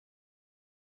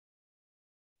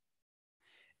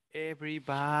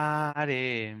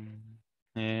Everybody,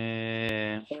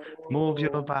 move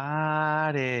your Oh,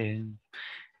 body.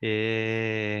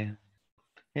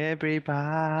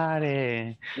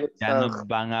 Everybody. good Ya nos song.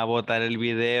 van a botar el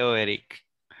video, Eric.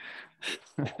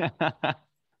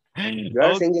 You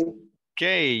are singing.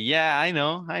 Okay, yeah, I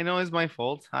know it's my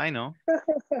fault. I know.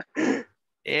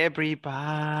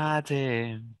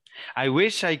 Everybody. I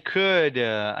wish I could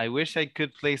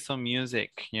play some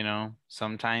music,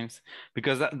 sometimes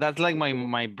because that's like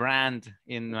my brand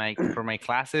in for my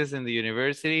classes in the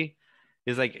university.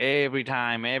 It's like every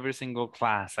time, every single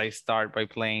class, I start by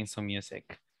playing some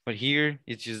music. But here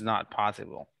it's just not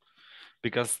possible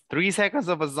because 3 seconds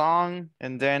of a song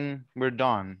and then we're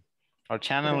done. Our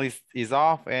channel is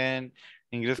off and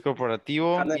Inglés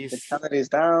Corporativo The is channel is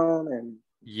down and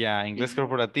yeah, Inglés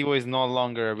Corporativo is no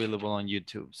longer available on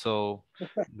YouTube, so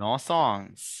no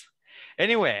songs.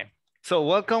 Anyway, so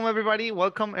welcome everybody.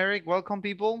 Welcome Eric. Welcome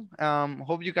people.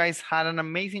 Hope you guys had an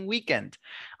amazing weekend.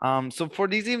 So for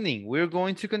this evening, we're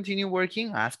going to continue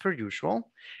working as per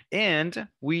usual, and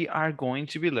we are going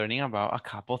to be learning about a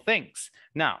couple things.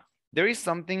 Now, there is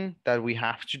something that we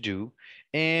have to do,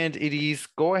 and it is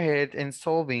go ahead and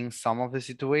solving some of the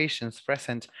situations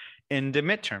present in the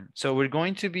midterm. So we're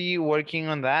going to be working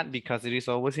on that because it is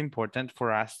always important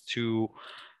for us to,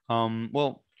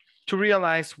 well, to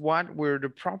realize what were the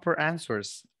proper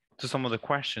answers to some of the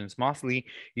questions, mostly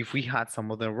if we had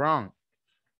some of them wrong.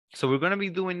 So we're going to be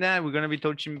doing that. We're going to be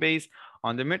touching base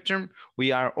on the midterm.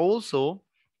 We are also,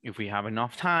 if we have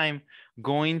enough time,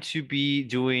 going to be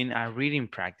doing a reading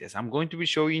practice. I'm going to be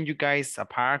showing you guys a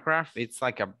paragraph. It's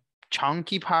like a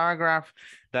chunky paragraph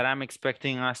that I'm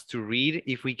expecting us to read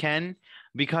if we can,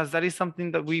 because that is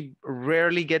something that we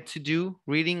rarely get to do.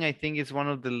 Reading, I think, is one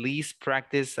of the least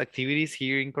practiced activities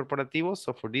here in Corporativo.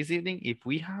 So for this evening, if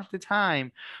we have the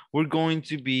time, we're going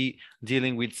to be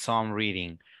dealing with some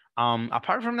reading.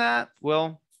 Apart from that,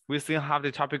 well, we still have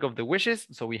the topic of the wishes.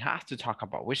 So we have to talk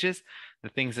about wishes, the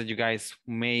things that you guys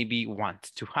maybe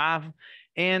want to have.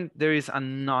 And there is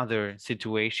another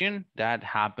situation that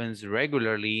happens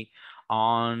regularly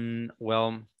on,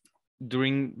 well,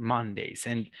 during Mondays.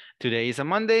 And today is a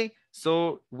Monday.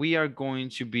 So we are going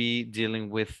to be dealing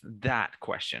with that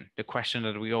question, the question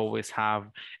that we always have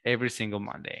every single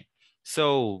Monday.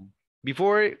 So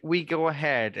before we go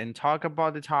ahead and talk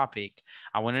about the topic,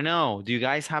 I want to know, do you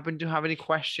guys happen to have any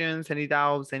questions, any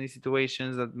doubts, any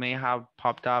situations that may have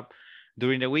popped up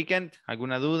during the weekend?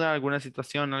 ¿Alguna duda, alguna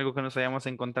situación, algo que nos hayamos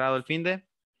encontrado el fin de?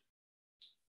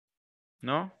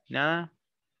 ¿No? ¿Nada?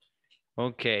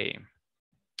 Ok.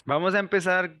 Vamos a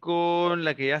empezar con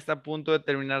la que ya está a punto de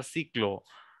terminar ciclo.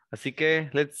 Así que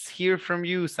let's hear from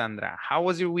you, Sandra. How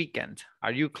was your weekend?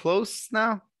 Are you close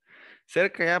now?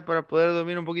 ¿Cerca ya para poder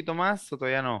dormir un poquito más o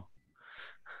todavía no?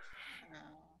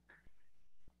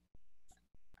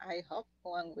 I hope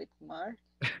one week more.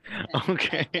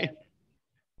 Okay. I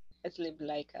can sleep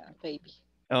like a baby.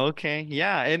 Okay,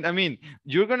 yeah. And I mean,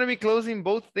 you're going to be closing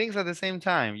both things at the same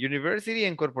time, university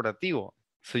and corporativo.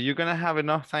 So you're going to have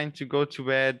enough time to go to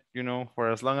bed, for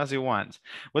as long as you want.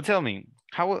 But tell me,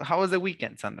 how was the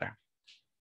weekend, Sandra?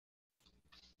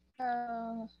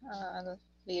 A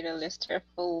little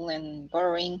stressful and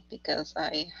boring because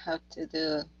I have to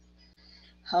do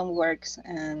homeworks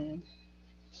and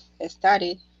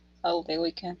study all the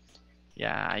weekend.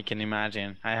 Yeah, I can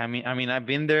imagine. I mean, I've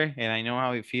been there and I know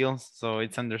how it feels, so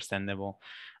it's understandable.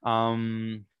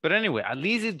 But anyway, at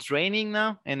least it's raining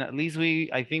now, and at least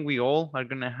I think we all are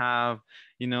gonna have,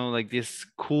 like this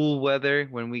cool weather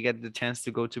when we get the chance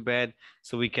to go to bed,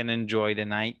 so we can enjoy the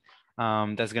night.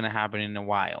 That's gonna happen in a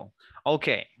while.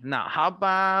 Okay, now how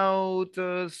about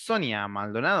Sonia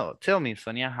Maldonado? Tell me,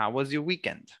 Sonia, how was your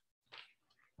weekend?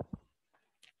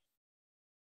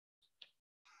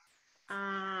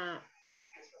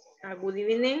 Good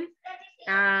evening.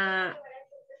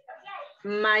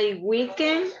 My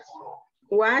weekend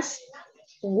was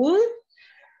good.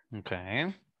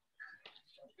 Okay.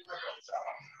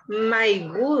 My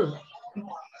good.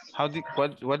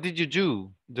 What did you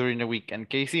do during the weekend?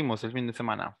 ¿Qué hicimos el fin de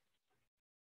semana?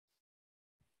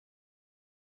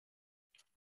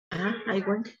 I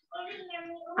went.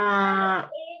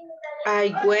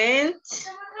 I went.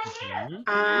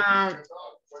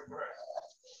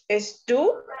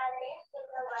 To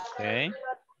Okay.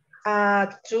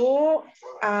 to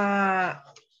a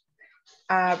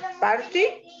party.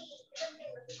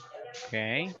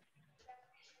 Okay.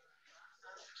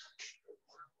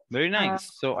 Very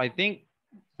nice. So I think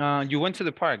you went to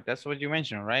the park. That's what you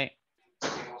mentioned, right?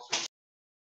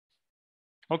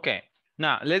 Okay.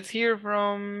 Now let's hear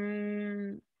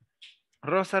from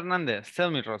Rosa Hernandez. Tell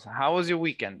me, Rosa, how was your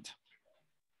weekend?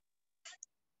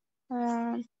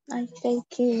 I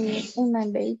take in my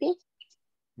baby.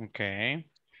 Okay.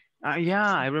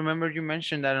 Yeah, I remember you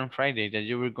mentioned that on Friday that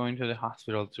you were going to the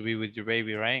hospital to be with your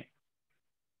baby, right?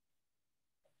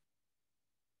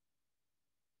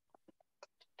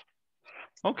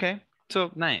 Okay,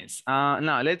 so nice.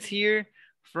 Now let's hear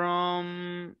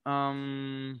from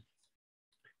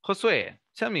Josue.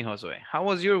 Tell me, Josue, how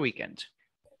was your weekend?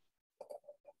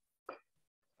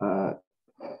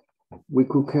 We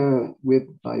cook with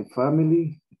my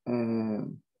family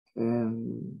and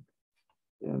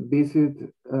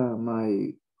visit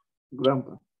my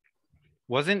grandpa.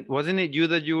 Wasn't it you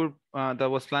that you were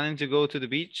that was planning to go to the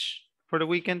beach for the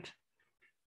weekend?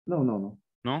 No.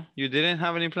 No, you didn't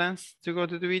have any plans to go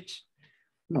to the beach?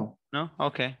 No. No?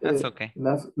 Okay, that's okay.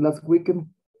 Last weekend.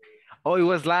 Oh, it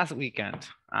was last weekend.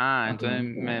 Entonces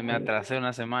me atrasé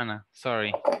una semana.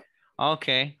 Sorry.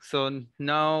 Okay, so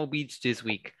no beach this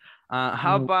week.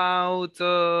 How about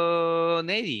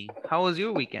Nady? How was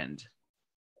your weekend?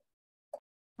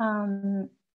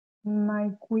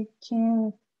 My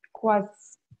weekend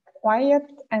was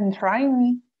quiet and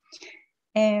rainy.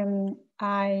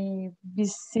 I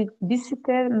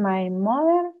visited my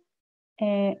mother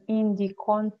in the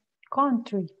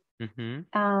country.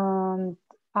 And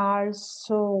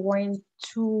also went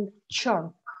to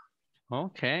church.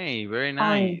 Okay, very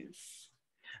nice.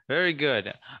 Very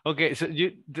good. Okay, so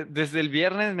desde el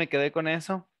viernes me quedé con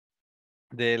eso.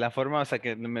 De la forma, o sea,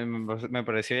 que me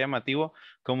pareció llamativo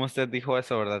como usted dijo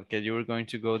eso, ¿verdad? Que you were going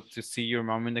to go to see your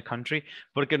mom in the country,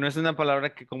 porque no es una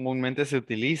palabra que comúnmente se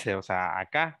utilice, o sea,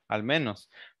 acá, al menos.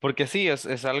 Porque sí,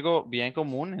 es algo bien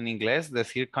común en inglés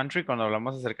decir country cuando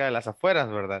hablamos acerca de las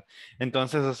afueras, ¿verdad?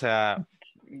 Entonces, o sea,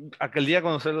 aquel día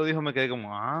cuando usted lo dijo me quedé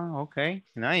como, ok,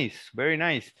 nice, very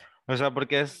nice. O sea,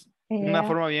 porque es una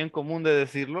forma bien común de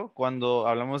decirlo cuando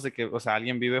hablamos de que, o sea,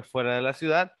 alguien vive fuera de la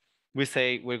ciudad. We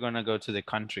say we're gonna go to the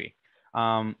country.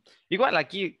 Igual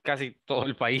aquí casi todo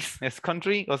el país es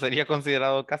country o sería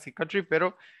considerado casi country,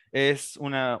 pero es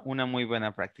una muy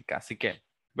buena práctica. Así que,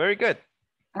 very good.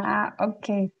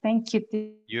 Okay, thank you.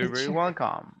 You're very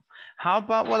welcome. How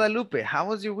about Guadalupe? How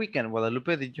was your weekend?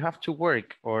 Guadalupe, did you have to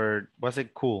work or was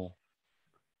it cool?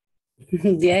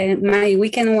 Yeah, my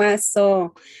weekend was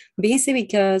so busy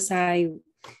because I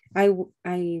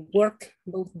work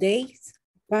both days,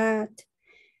 but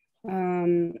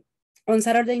on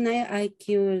Saturday night I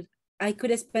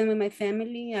could spend with my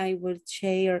family. I would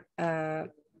share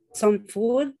some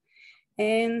food,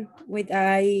 and when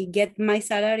I get my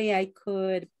salary, I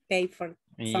could pay for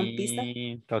some pizza.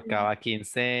 Tocaba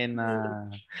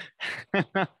quincena.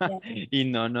 Y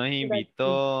no nos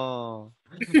invitó.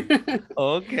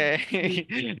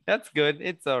 Okay, that's good.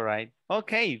 It's all right.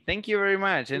 Okay, thank you very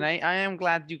much. And I am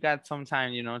glad you got some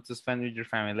time, you know, to spend with your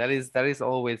family. That is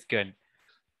always good.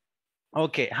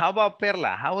 Okay, how about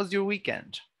Perla? How was your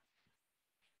weekend?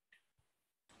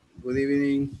 Good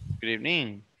evening. Good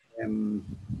evening.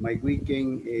 My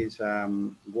weekend is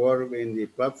work in the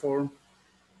platform.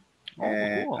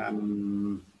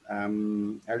 Cool.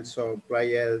 Also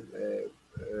play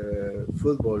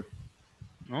football.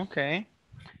 Okay,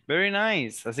 very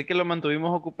nice. Así que lo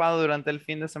mantuvimos ocupado durante el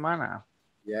fin de semana.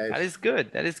 Yes. That is good.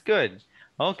 That is good.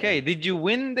 Okay, did you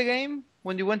win the game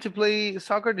when you went to play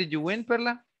soccer? Did you win,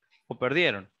 Perla? ¿O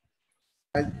perdieron?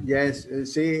 Yes,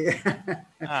 sí.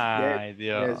 Ay,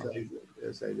 Dios.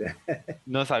 Yes, I did.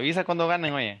 Nos avisa cuando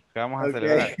ganen, oye, que vamos a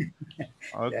celebrar.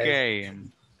 Okay, yes.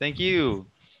 Thank you.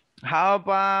 How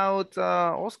about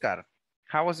Oscar?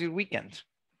 How was your weekend?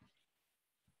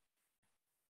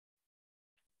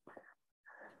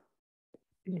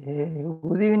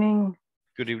 Good evening.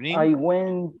 Good evening. I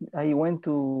went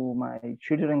to my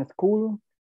children's school.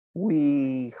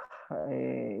 We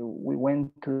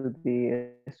went to the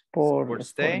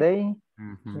sports day.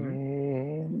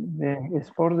 The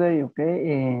sport day,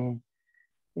 okay,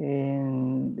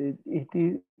 and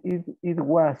it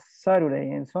was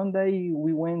Saturday and Sunday.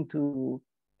 We went to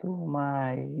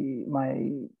my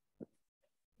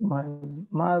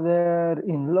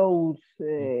mother-in-law's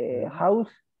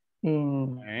house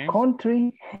in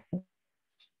country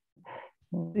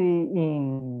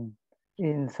in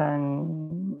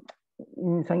San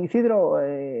Isidro,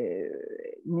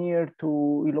 near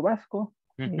to Ilobasco.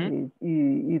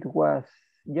 It was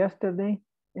yesterday.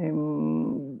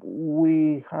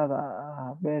 We had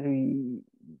a very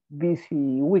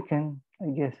busy weekend, I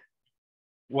guess.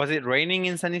 Was it raining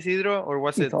in San Isidro or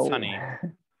was it sunny?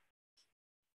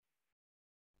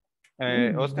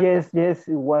 Yes, it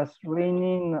was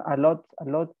raining a lot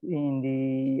in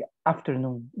the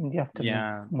afternoon.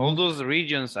 Yeah, all those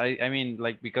regions, I mean,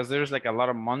 like, because there's like a lot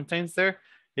of mountains there,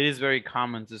 it is very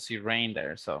common to see rain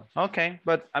there. So, okay.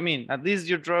 But I mean, at least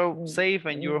you drove safe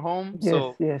and you're home. Yes,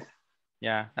 So yes.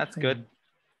 yeah, that's good.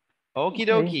 Okie Okay.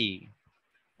 dokie.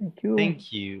 Thank you.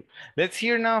 Thank you. Let's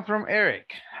hear now from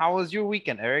Eric. How was your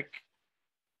weekend, Eric?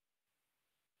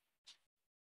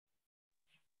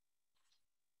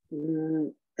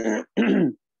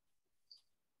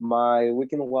 My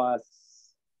weekend was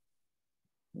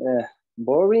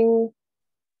boring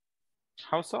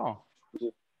How so?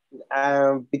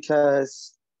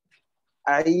 because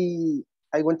I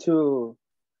went to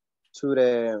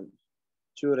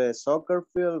the soccer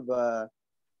field, but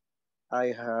I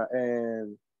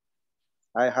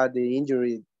had the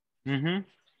injury Mm-hmm.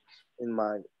 in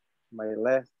my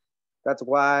leg. That's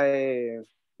why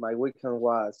my weekend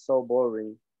was so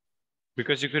boring.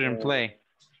 Because you couldn't play.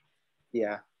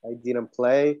 Yeah, I didn't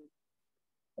play,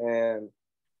 and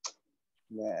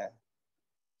yeah,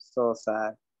 so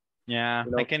sad. Yeah,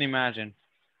 You know? I can imagine.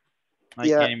 I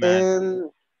Yeah, can imagine.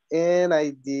 and I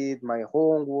did my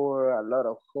homework, a lot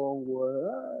of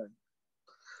homework,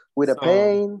 with a So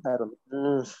pain. I don't.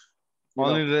 You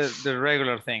only know. the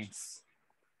regular things.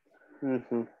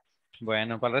 Mhm.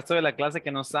 Bueno, para el resto de la clase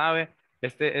que no sabe,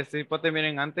 este hipote,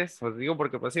 miren, antes, os digo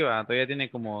porque pues sí, va, todavía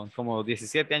tiene como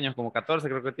 17 años, como 14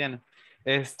 creo que tiene.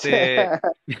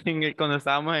 Cuando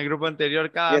estábamos en el grupo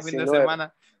anterior, cada fin de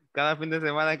 19.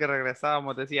 semana que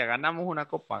regresábamos, decía, ganamos una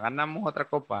copa, ganamos otra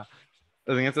copa.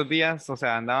 Entonces, en esos días, o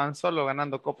sea, andaban solo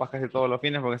ganando copas casi todos los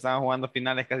fines porque estaban jugando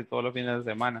finales casi todos los fines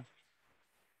de semana.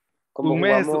 Como Un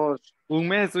mes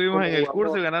estuvimos como en el curso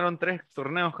jugamos, y ganaron 3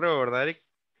 torneos, creo, ¿verdad, Eric?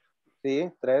 sí,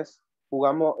 3.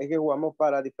 Es que jugamos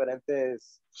para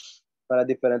diferentes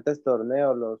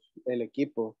torneos el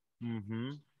equipo.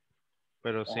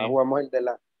 Pero sí. Jugamos el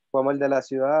de la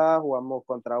ciudad, jugamos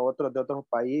contra otros de otros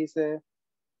países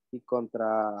y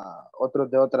contra otros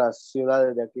de otras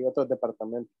ciudades de aquí, otros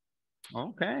departamentos.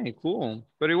 Ok, cool.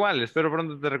 Pero igual, espero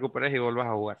pronto te recuperes y vuelvas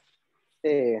a jugar.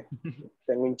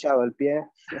 Tengo hinchado el pie.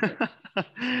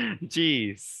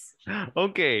 Jeez.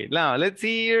 Okay, now let's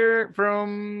hear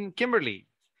from Kimberly.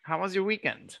 How was your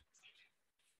weekend?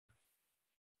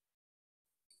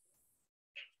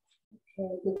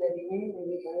 Good evening,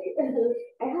 everybody.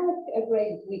 I had a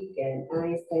great weekend.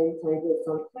 I spent time with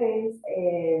some friends,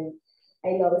 and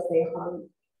I love staying home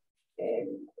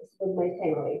with my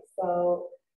family. So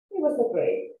it was a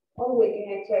great. All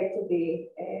weekend I tried to be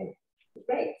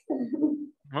great.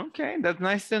 Okay, that's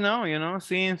nice to know, you know,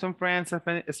 seeing some friends,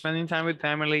 spending time with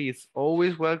family is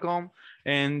always welcome.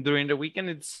 And during the weekend,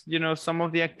 it's, you know, some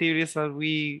of the activities that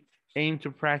we aim to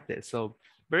practice. So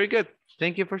very good.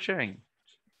 Thank you for sharing.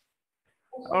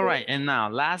 All right, and now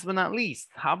last but not least,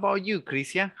 how about you,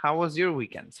 Crisia? How was your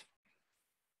weekend?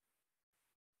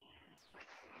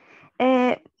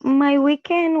 My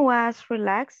weekend was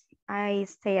relaxed. I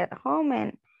stay at home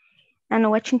and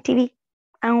watching TV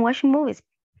and watching movies.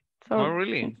 So, oh,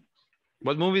 really?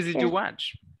 What movies did you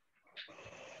watch?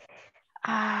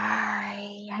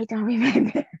 I don't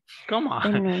remember. Come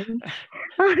on. The name.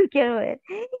 Quiero ver.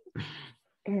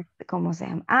 ¿Cómo se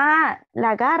llama?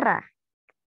 La Garra.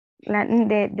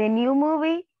 The new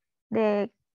movie de,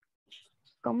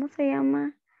 ¿cómo se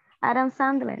llama? Adam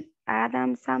Sandler.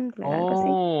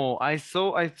 Oh, I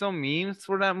saw memes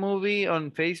for that movie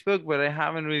on Facebook, but I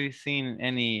haven't really seen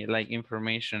any like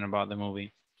information about the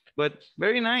movie. But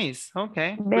very nice.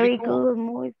 Okay. Very cool. good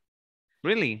movie.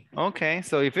 Really? Okay.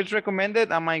 So if it's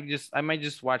recommended, I might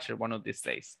just watch it one of these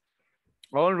days.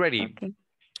 Already. Okay.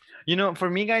 You know, for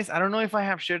me, guys, I don't know if I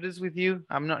have shared this with you.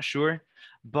 I'm not sure,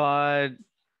 but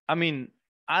I mean,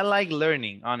 I like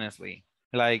learning, honestly.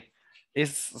 Like,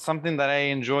 it's something that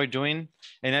I enjoy doing.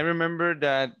 And I remember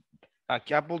that a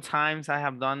couple times I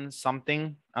have done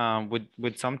something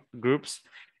with some groups,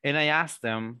 and I asked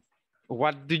them,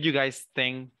 what do you guys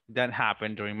think that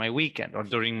happened during my weekend or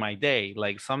during my day?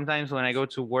 Like sometimes when I go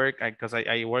to work, because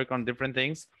I work on different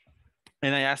things,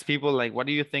 and I ask people like, what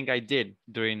do you think I did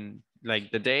during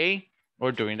like the day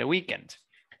or during the weekend?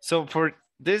 So for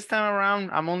this time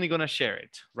around, I'm only going to share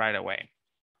it right away.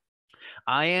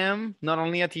 I am not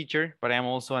only a teacher, but I'm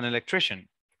also an electrician.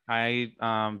 I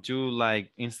do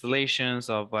like installations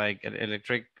of like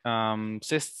electric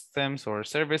systems or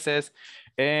services,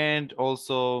 and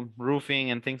also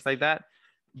roofing and things like that.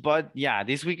 But yeah,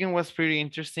 this weekend was pretty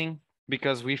interesting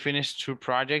because we finished 2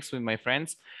 projects with my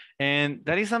friends, and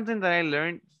that is something that I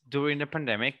learned during the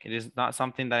pandemic. It is not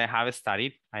something that I have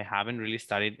studied. I haven't really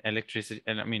studied electricity,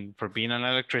 and I mean, for being an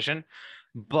electrician,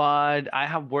 but I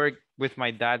have worked with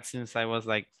my dad since I was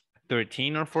like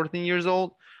 13 or 14 years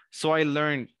old. So I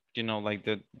learned, you know, like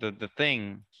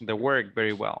the work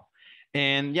very well.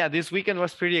 And yeah, this weekend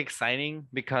was pretty exciting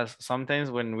because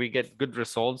sometimes when we get good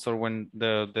results or when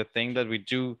the thing that we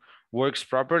do works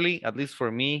properly, at least for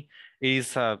me,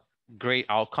 is a great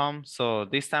outcome. So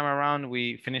this time around,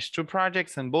 we finished 2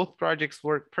 projects and both projects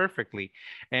worked perfectly.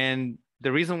 And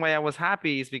the reason why I was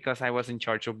happy is because I was in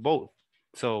charge of both.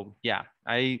 So yeah,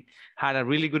 I had a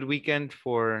really good weekend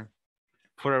for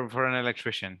an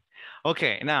electrician.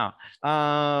 Okay, now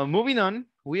moving on,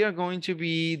 we are going to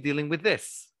be dealing with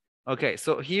this. Okay,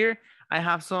 so here I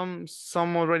have some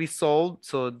already solved.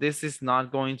 So this is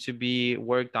not going to be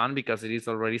worked on because it is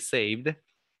already saved.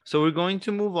 So we're going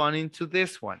to move on into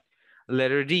this one.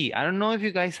 Letter D. I don't know if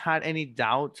you guys had any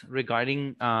doubt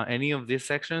regarding any of these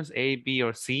sections, A, B,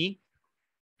 or C.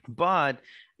 But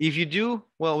if you do,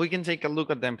 well, we can take a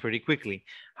look at them pretty quickly.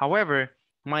 However,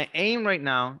 my aim right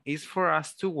now is for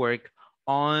us to work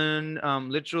on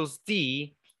literals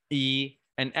D, E,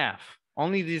 and F.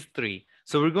 Only these 3.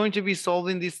 So we're going to be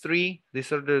solving these 3.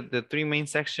 These are the 3 main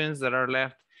sections that are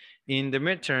left in the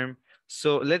midterm.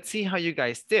 So let's see how you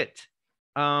guys did.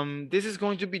 This is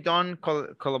going to be done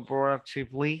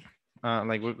collaboratively.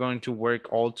 Like we're going to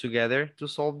work all together to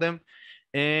solve them.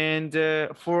 And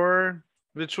for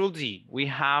literal D, we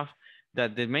have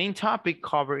that the main topic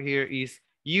covered here is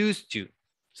used to.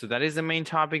 So that is the main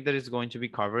topic that is going to be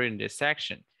covered in this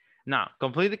section. Now,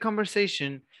 complete the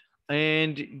conversation,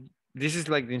 and this is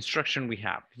like the instruction we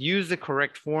have. Use the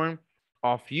correct form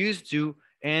of used to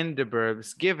and the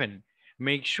verbs given.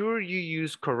 Make sure you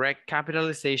use correct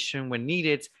capitalization when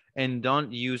needed and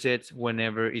don't use it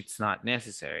whenever it's not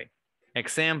necessary.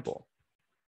 Example.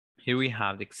 Here we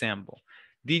have the example.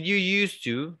 Did you used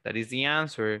to, that is the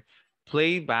answer,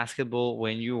 play basketball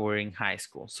when you were in high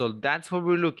school? So that's what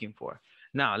we're looking for.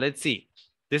 Now, let's see.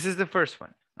 This is the first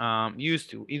one, used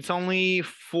to. It's only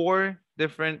 4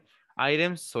 different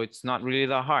items, so it's not really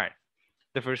that hard.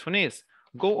 The first one is,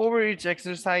 go over each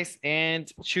exercise and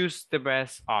choose the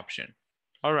best option.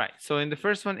 All right, so in the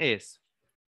first one is,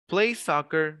 play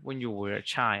soccer when you were a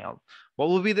child. What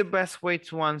would be the best way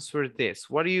to answer this?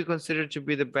 What do you consider to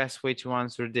be the best way to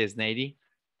answer this, Nady?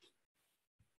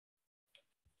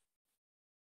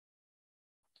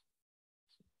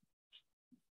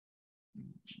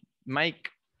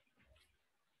 Mike.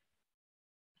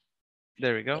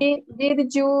 There we go.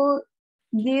 Did you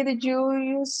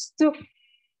used to?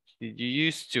 Did you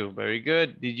used to? Very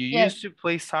good. Did you Yes. used to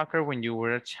play soccer when you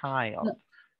were a child?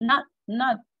 No,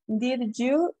 not. Did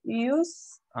you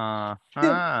use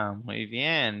Ajá, muy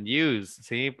bien. Use,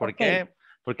 ¿sí? ¿Por Okay. qué?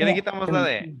 ¿Por qué le quitamos la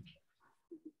D?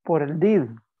 Por el did.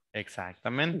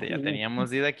 Exactamente, ya teníamos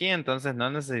did aquí, entonces no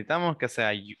necesitamos que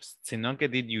sea used, sino que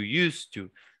did you used to,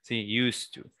 sí,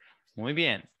 used to. Muy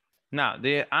bien. Now,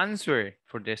 the answer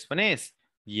for this one is,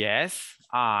 yes,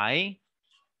 I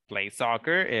play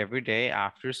soccer every day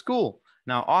after school.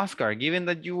 Now, Oscar, given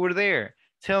that you were there,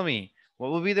 tell me,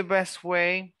 what would be the best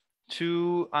way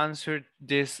to answer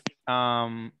this,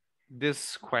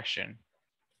 this question?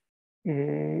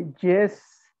 Yes,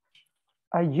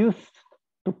 I used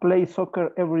to play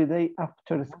soccer every day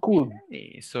after school.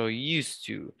 Okay, so used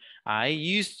to. I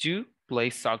used to play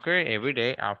soccer every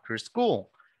day after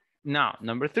school. Now,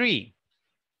 number 3.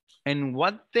 And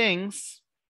what things,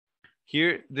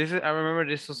 here, this is, I remember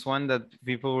this was one that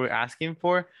people were asking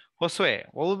for. Josue,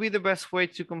 what would be the best way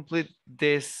to complete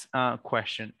this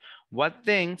question? What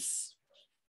things,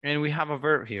 and we have a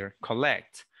verb here,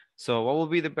 collect. So what would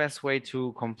be the best way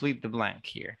to complete the blank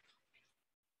here?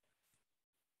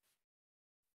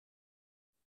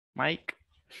 Mike?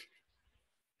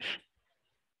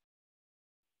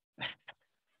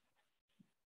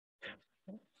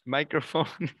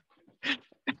 Microphone.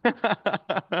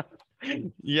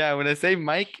 Yeah, when I say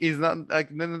mic, it's not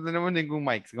like no tenemos ningún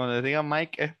mic. Cuando diga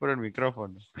mic es por el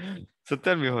micrófono. So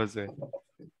tell me, Jose.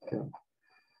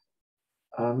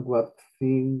 And what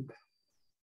thing?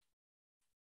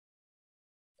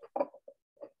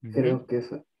 Creo que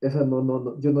esa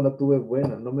no, yo no la tuve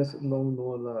buena,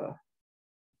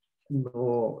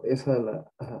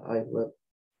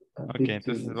 Okay,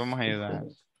 entonces vamos a ayudar.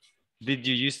 Did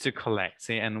you used to collect?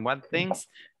 ¿Sí? And what things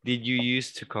did you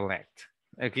used to collect?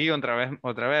 Aquí otra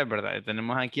vez, ¿verdad?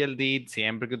 Tenemos aquí el did,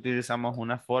 siempre que utilizamos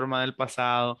una forma del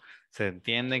pasado, se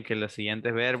entiende que los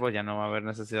siguientes verbos ya no va a haber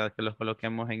necesidad que los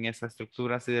coloquemos en esa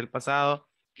estructura así del pasado,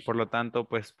 por lo tanto,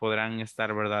 pues podrán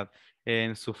estar, ¿verdad?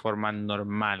 En su forma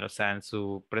normal, o sea, en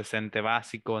su presente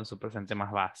básico, en su presente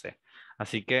más base.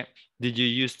 Así que, did you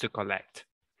used to collect?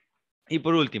 Y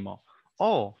por último,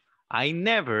 oh, I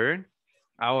never.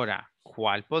 Ahora,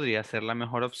 ¿cuál podría ser la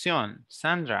mejor opción?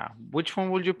 Sandra, which one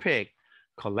would you pick?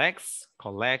 Collects,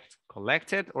 collect,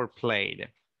 collected, or played?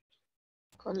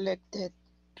 Collected.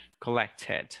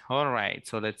 collected. All right,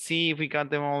 so let's see if we got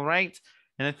them all right.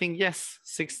 And I think, yes,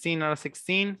 16 out of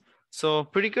 16. So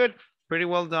pretty good, pretty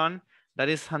well done. That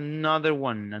is another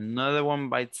one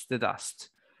bites the dust.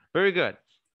 Very good.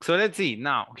 So let's see.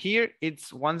 Now here,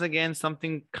 it's once again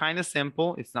something kind of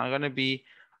simple. It's not gonna be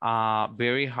a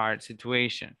very hard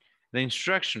situation. The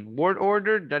instruction, word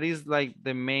order, that is like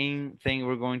the main thing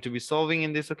we're going to be solving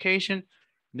in this occasion.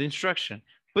 The instruction,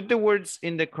 put the words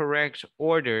in the correct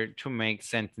order to make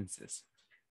sentences.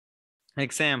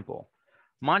 Example,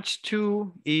 much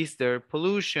too is there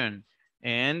pollution,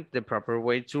 and the proper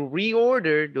way to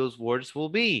reorder those words will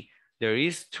be, there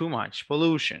is too much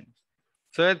pollution.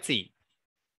 So let's see.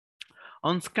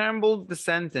 Unscramble the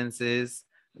sentences,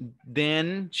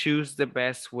 then choose the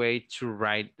best way to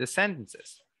write the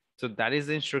sentences. So that is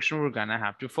the instruction we're gonna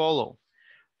have to follow.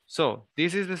 So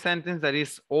this is the sentence that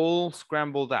is all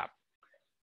scrambled up.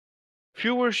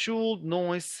 Fewer should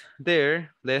noise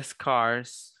there, less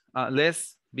cars,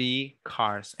 less be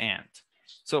cars and.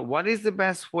 So what is the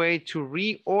best way to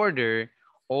reorder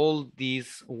all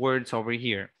these words over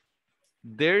here?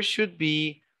 There should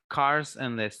be cars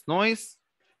and less noise.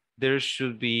 There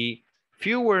should be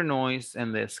fewer noise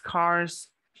and less cars.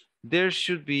 There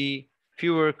should be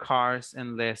fewer cars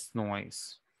and less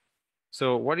noise.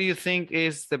 So what do you think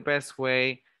is the best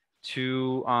way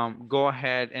to go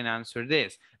ahead and answer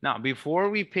this? Now, before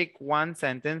we pick one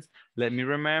sentence, let me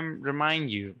remind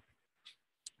you,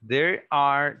 there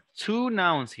are two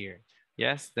nouns here.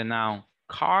 Yes, the noun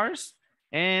cars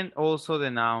and also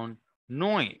the noun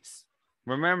noise.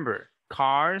 Remember,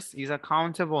 cars is a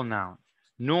countable noun.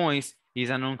 Noise is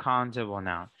an uncountable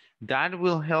noun. That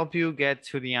will help you get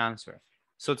to the answer.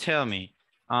 So tell me,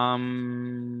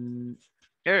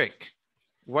 Eric,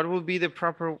 what would be the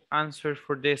proper answer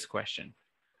for this question?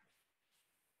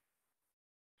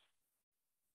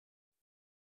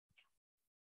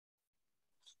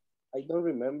 I don't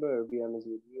remember, to be honest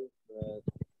with you, but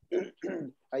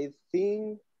I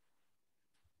think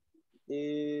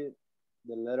the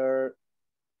letter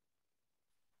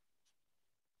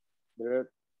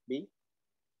B.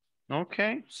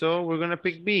 Okay, so we're gonna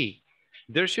pick B.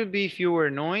 There should be fewer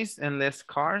noise and less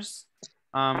cars.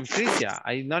 Tricia,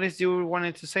 I noticed you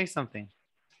wanted to say something.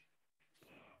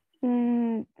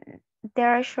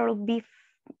 There should be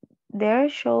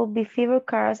fewer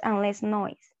cars and less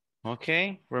noise.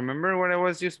 Okay, remember what I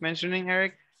was just mentioning,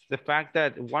 Eric? The fact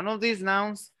that one of these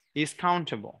nouns is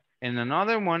countable and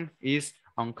another one is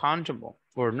uncountable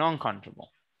or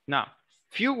non-countable. Now,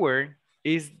 fewer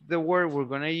is the word we're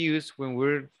gonna use when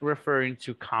we're referring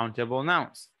to countable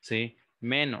nouns, ¿sí?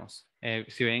 Menos.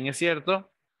 Si bien es cierto,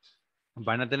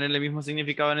 van a tener el mismo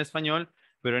significado en español,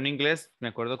 pero en inglés, me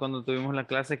acuerdo cuando tuvimos la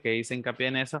clase que hice hincapié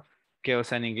en eso, que o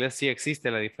sea, en inglés sí existe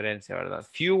la diferencia, ¿verdad?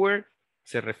 Fewer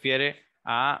se refiere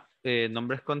a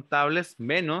nombres contables,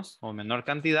 menos o menor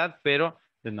cantidad, pero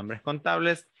de nombres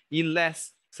contables, y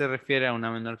less se refiere a una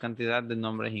menor cantidad de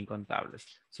nombres incontables.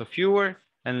 So fewer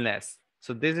and less.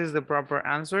 So this is the proper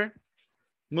answer.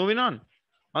 Moving on.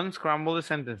 Unscramble the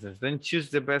sentences, then choose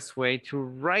the best way to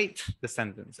write the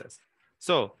sentences.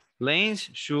 So, lanes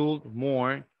should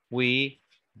more we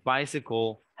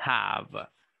bicycle have.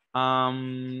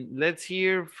 Let's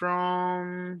hear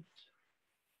from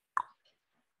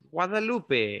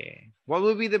Guadalupe. What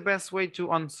would be the best way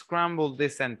to unscramble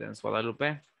this sentence,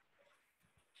 Guadalupe?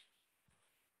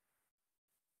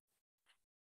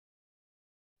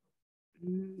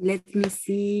 Let me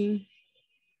see.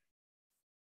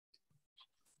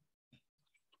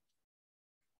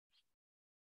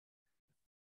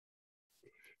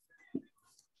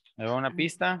 ¿Me da una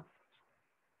pista?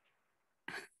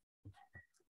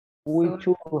 We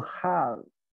should have.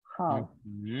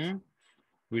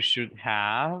 We should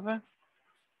have.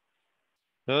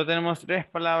 Solo tenemos tres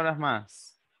palabras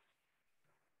más.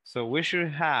 So we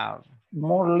should have.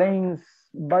 More lanes,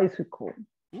 bicycle.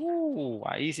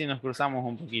 Ahí sí nos cruzamos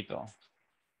un poquito.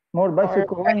 More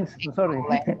bicycle lanes, sorry.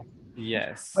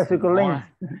 Yes. Bicycle lanes.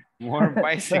 More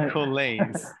bicycle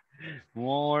lanes.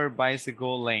 More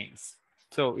bicycle lanes.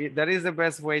 So that is the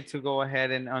best way to go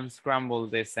ahead and unscramble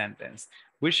this sentence.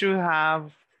 We should have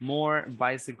more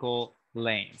bicycle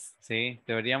lanes. ¿Sí?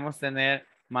 Deberíamos tener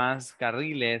más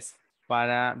carriles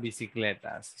para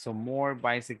bicicletas. So more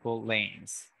bicycle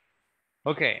lanes.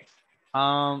 Ok.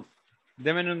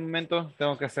 Deme un momento.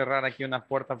 Tengo que cerrar aquí una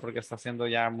puerta porque está haciendo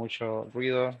ya mucho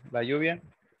ruido la lluvia.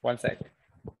 One sec.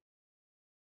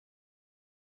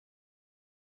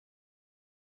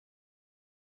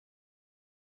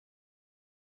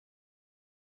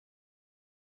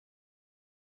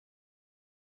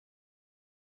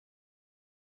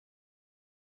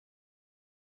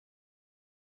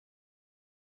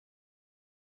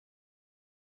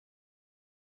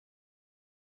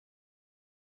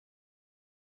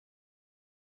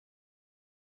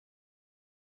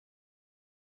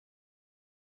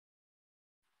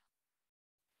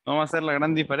 No va a ser la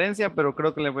gran diferencia, pero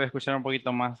creo que le voy a escuchar un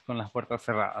poquito más con las puertas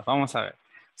cerradas. Vamos a ver.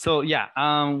 So yeah,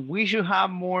 we should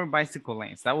have more bicycle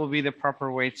lanes. That would be the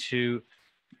proper way to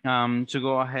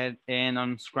go ahead and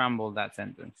unscramble that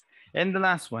sentence. And the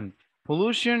last one,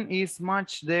 pollution is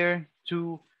much there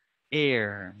to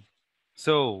air.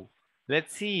 So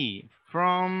let's see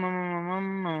from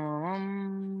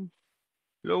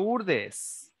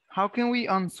Lourdes. How can we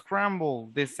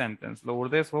unscramble this sentence?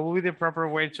 Lourdes, what will be the proper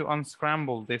way to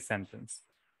unscramble this sentence?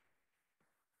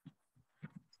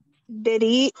 There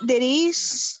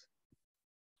is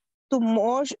too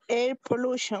much air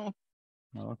pollution.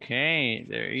 Okay,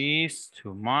 there is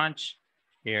too much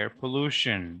air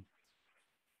pollution.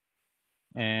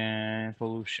 And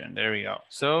pollution, there we go.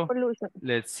 So Pollution.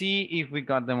 let's see if we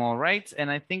got them all right. And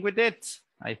I think we did.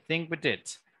 I think we did.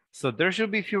 So there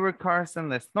should be fewer cars and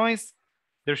less noise.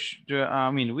 We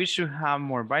should have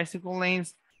more bicycle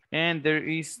lanes and there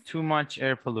is too much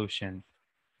air pollution.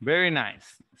 Very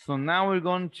nice. So now we're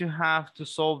going to have to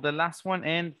solve the last one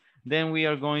and then we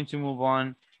are going to move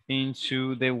on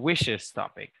into the wishes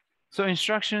topic. So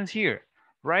instructions here,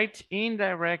 write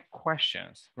indirect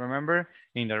questions. Remember,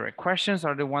 indirect questions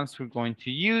are the ones we're going to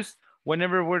use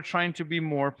whenever we're trying to be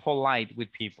more polite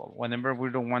with people, whenever we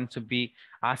don't want to be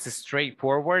as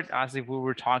straightforward as if we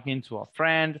were talking to a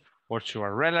friend or to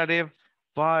a relative,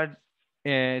 but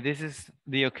this is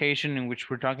the occasion in which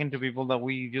we're talking to people that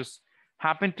we just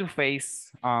happen to face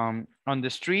on the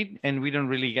street and we don't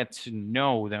really get to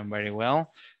know them very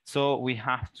well. So we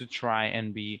have to try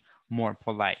and be more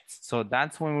polite. So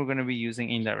that's when we're going to be using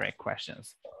indirect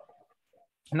questions.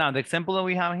 Now, the example that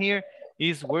we have here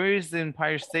is where is the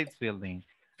Empire State Building?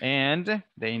 And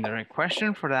the indirect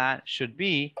question for that should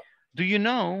be, do you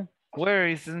know where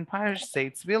is the Empire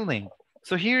State Building?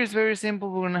 So here is very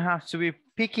simple. We're going to have to be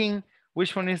picking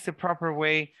which one is the proper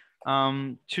way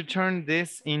to turn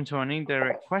this into an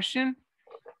indirect question.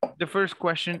 The first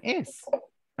question is,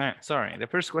 the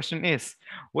first question is,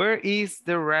 where is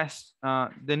the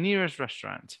nearest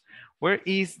restaurant? Where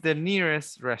is the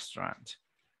nearest restaurant?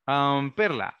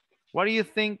 Perla, what do you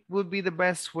think would be the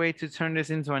best way to turn this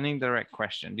into an indirect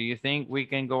question? Do you think we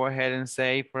can go ahead and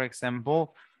say, for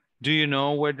example, do you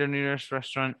know where the nearest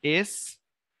restaurant is?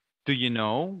 Do you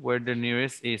know where the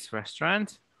nearest is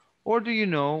restaurant? Or do you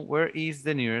know where is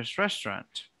the nearest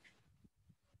restaurant?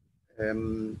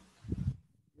 Do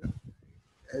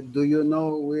you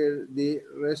know where the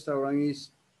restaurant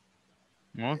is?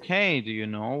 Okay, do you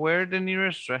know where the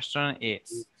nearest restaurant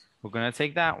is? We're gonna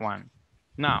take that one.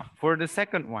 Now, for the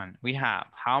second one, we have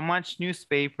how much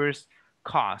newspapers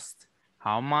cost?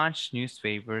 How much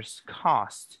newspapers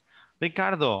cost?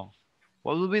 Ricardo,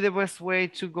 what would be the best way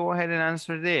to go ahead and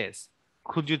answer this?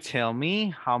 Could you tell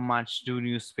me how much do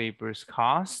newspapers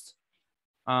cost?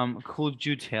 Could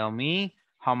you tell me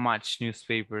how much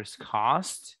newspapers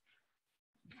cost?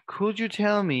 Could you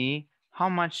tell me how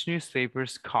much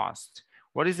newspapers cost?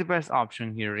 What is the best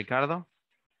option here, Ricardo?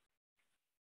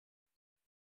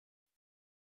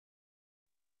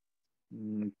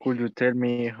 Could you tell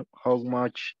me how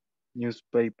much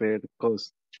newspaper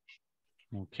cost?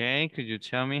 Okay, could you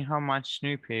tell me how much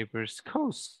newspapers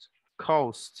cost?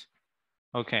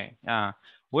 Okay,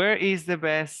 where is the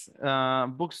best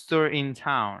bookstore in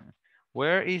town?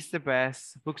 Where is the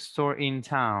best bookstore in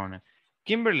town?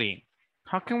 Kimberly,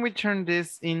 how can we turn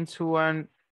this into an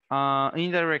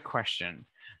indirect question?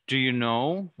 Do you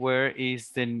know where is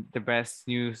the best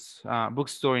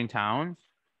bookstore in town?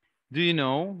 Do you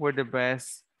know where the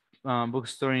best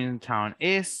bookstore in town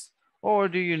is? Or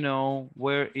do you know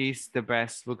where is the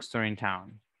best bookstore in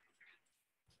town?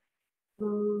 I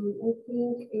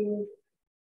think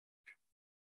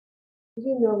do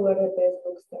you know where the best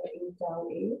bookstore in town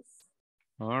is?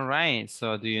 All right,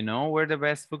 so do you know where the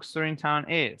best bookstore in town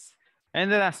is?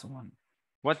 And the last one,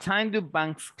 what time do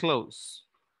banks close?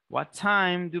 What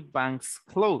time do banks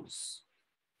close?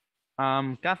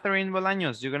 Catherine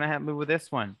Bolaños, you're gonna help me with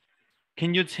this one.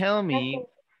 Can you tell me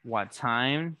what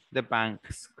time the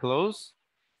banks close?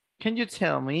 Can you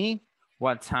tell me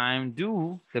what time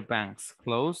do the banks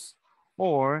close?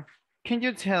 Or can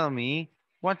you tell me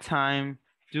what time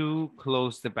do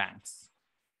close the banks?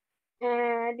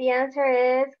 The answer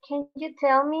is, can you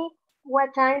tell me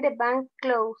what time the bank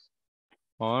closed?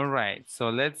 All right, so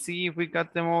let's see if we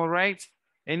got them all right.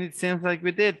 And it seems like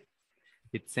we did.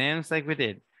 It seems like we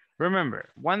did. Remember,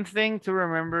 one thing to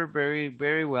remember very,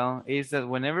 very well is that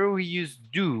whenever we use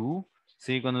do,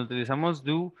 ¿sí? Cuando utilizamos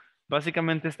do,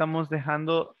 básicamente estamos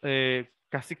dejando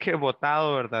casi que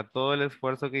botado, ¿verdad? Todo el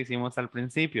esfuerzo que hicimos al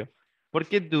principio.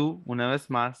 Porque do, una vez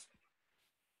más,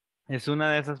 es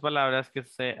una de esas palabras que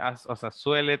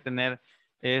suele tener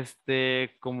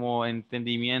como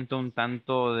entendimiento un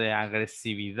tanto de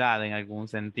agresividad en algún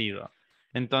sentido.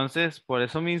 Entonces, por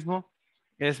eso mismo,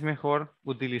 es mejor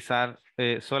utilizar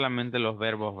solamente los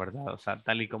verbos, ¿verdad? O sea,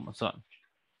 tal y como son.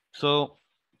 So,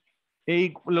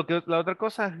 y la otra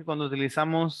cosa es que cuando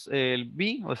utilizamos el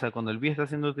be, o sea, cuando el be está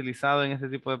siendo utilizado en este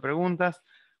tipo de preguntas,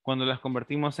 cuando las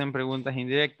convertimos en preguntas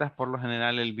indirectas, por lo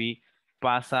general el be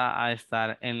pasa a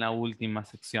estar en la última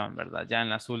sección, ¿verdad? Ya en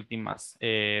las últimas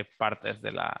partes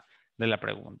de la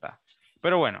pregunta.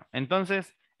 Pero bueno,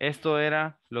 entonces esto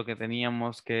era lo que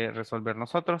teníamos que resolver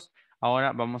nosotros.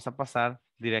 Ahora vamos a pasar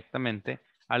directamente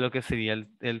a lo que sería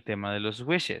el tema de los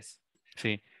wishes.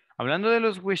 ¿Sí? Hablando de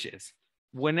los wishes.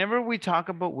 Whenever we talk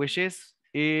about wishes,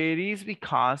 it is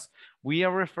because we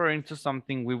are referring to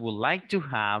something we would like to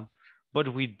have, but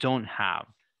we don't have.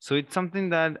 So it's something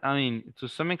that, I mean, to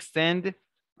some extent,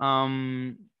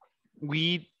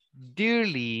 we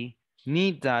dearly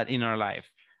need that in our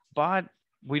life, but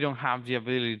we don't have the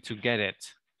ability to get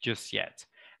it just yet.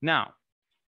 Now,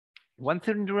 one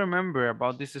thing to remember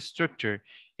about this structure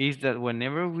is that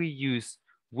whenever we use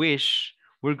wish,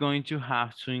 we're going to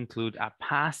have to include a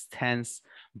past tense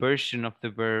version of the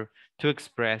verb to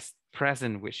express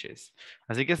present wishes.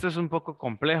 Así que esto es un poco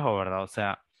complejo, ¿verdad? O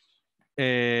sea,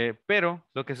 pero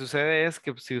lo que sucede es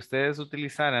que si ustedes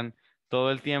utilizaran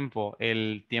todo el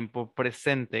tiempo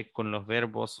presente con los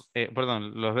verbos,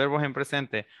 los verbos en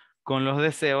presente con los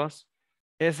deseos,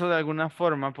 eso de alguna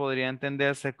forma podría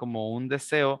entenderse como un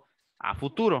deseo a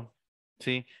futuro,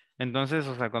 ¿sí? Entonces,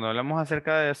 o sea, cuando hablamos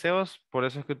acerca de deseos, por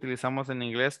eso es que utilizamos en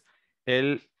inglés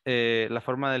la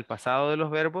forma del pasado de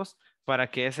los verbos para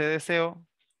que ese deseo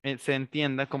se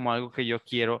entienda como algo que yo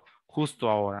quiero justo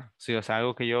ahora, ¿sí? O sea,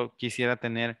 algo que yo quisiera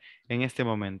tener en este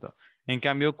momento. En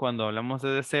cambio, cuando hablamos de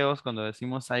deseos, cuando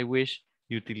decimos I wish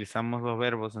y utilizamos los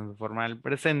verbos en su forma del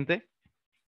presente,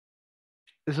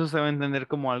 eso se va a entender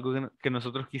como algo que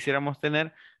nosotros quisiéramos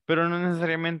tener, pero no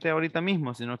necesariamente ahorita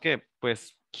mismo, sino que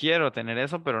pues quiero tener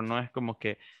eso, pero no es como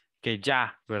que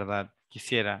ya, ¿verdad?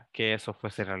 Quisiera que eso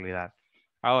fuese realidad.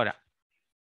 Ahora,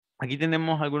 aquí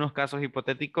tenemos algunos casos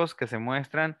hipotéticos que se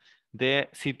muestran de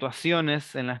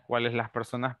situaciones en las cuales las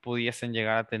personas pudiesen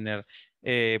llegar a tener,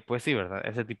 pues sí, ¿verdad?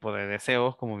 Ese tipo de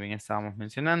deseos, como bien estábamos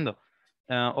mencionando.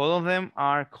 All of them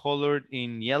are colored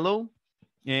in yellow,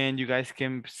 and you guys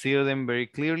can see them very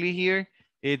clearly here.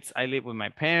 It's I live with my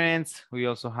parents. We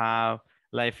also have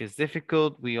life is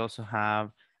difficult. We also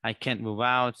have I can't move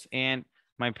out, and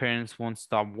my parents won't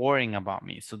stop worrying about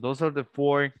me. So those are the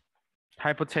four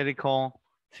hypothetical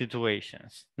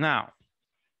situations. Now,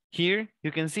 here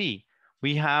you can see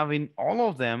we have in all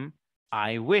of them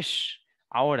I wish.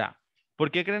 Ahora,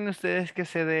 ¿por qué creen ustedes que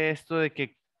se dé esto de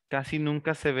que casi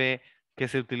nunca se ve que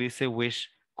se utilice wish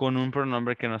con un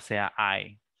pronombre que no sea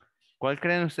I? ¿Cuál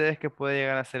creen ustedes que puede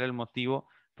llegar a ser el motivo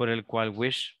por el cual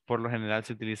wish por lo general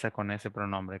se utiliza con ese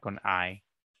pronombre, con I?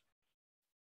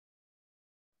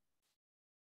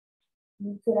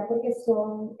 ¿Será porque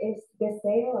es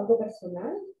deseo, algo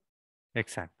personal?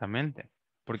 Exactamente,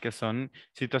 porque son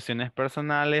situaciones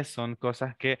personales, son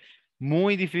cosas que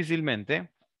muy difícilmente,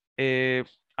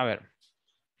 a ver,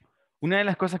 una de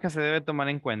las cosas que se debe tomar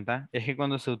en cuenta es que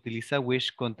cuando se utiliza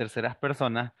wish con terceras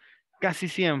personas, casi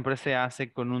siempre se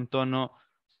hace con un tono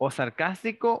o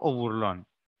sarcástico o burlón,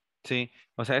 ¿sí?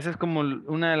 O sea, esa es como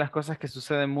una de las cosas que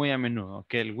sucede muy a menudo,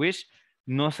 que el wish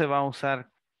no se va a usar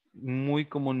muy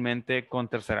comúnmente con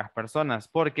terceras personas,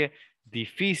 porque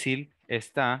difícil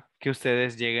está que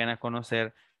ustedes lleguen a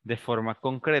conocer de forma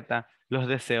concreta los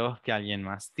deseos que alguien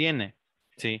más tiene,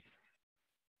 ¿sí?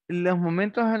 Los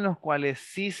momentos en los cuales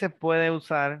sí se puede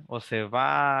usar o se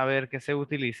va a ver que se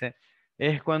utilice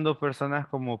es cuando personas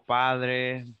como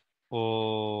padres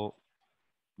o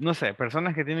no sé,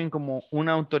 personas que tienen como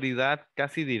una autoridad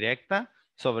casi directa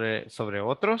sobre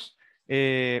otros,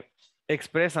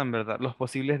 expresan, ¿verdad? Los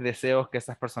posibles deseos que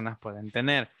esas personas pueden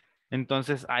tener.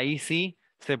 Entonces ahí sí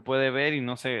se puede ver y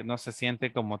no se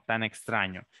siente como tan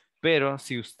extraño. Pero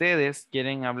si ustedes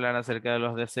quieren hablar acerca de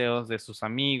los deseos de sus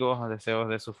amigos, los deseos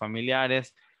de sus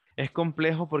familiares, es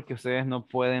complejo porque ustedes no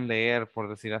pueden leer, por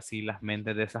decir así, las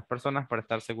mentes de esas personas para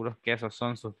estar seguros que esos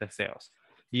son sus deseos.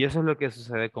 Y eso es lo que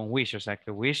sucede con wish, o sea que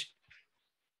wish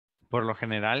por lo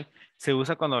general se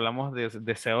usa cuando hablamos de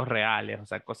deseos reales, o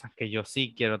sea, cosas que yo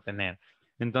sí quiero tener.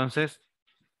 Entonces,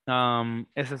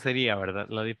 esa sería, ¿verdad?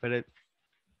 La diferencia.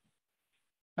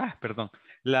 Perdón.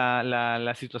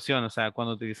 La situación, o sea,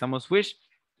 cuando utilizamos wish,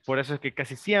 por eso es que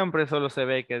casi siempre solo se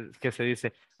ve que se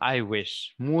dice I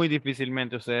wish. Muy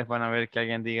difícilmente ustedes van a ver que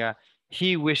alguien diga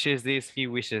he wishes this, he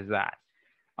wishes that.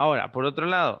 Ahora, por otro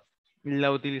lado,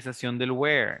 la utilización del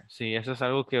where, sí, eso es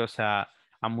algo que, o sea,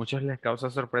 a muchos les causa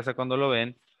sorpresa cuando lo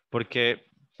ven, porque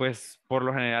pues por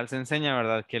lo general se enseña,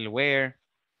 ¿verdad? Que el where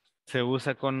se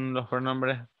usa con los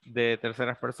pronombres de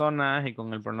terceras personas y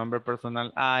con el pronombre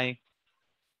personal I,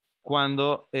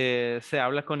 cuando se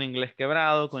habla con inglés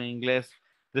quebrado, con inglés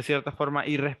de cierta forma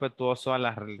irrespetuoso a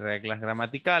las reglas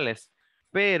gramaticales.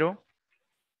 Pero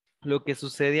lo que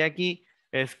sucede aquí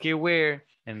es que where,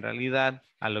 en realidad,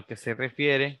 a lo que se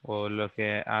refiere o lo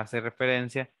que hace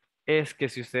referencia es que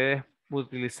si ustedes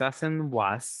utilizasen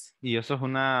was, y eso es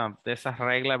una de esas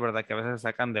reglas, ¿verdad? Que a veces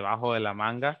sacan debajo de la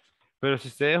manga, pero si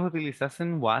ustedes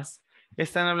utilizasen was,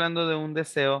 están hablando de un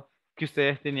deseo que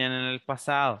ustedes tenían en el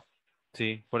pasado,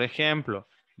 ¿sí? Por ejemplo,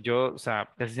 yo, o sea,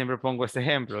 casi siempre pongo este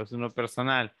ejemplo, es uno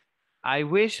personal. I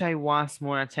wish I was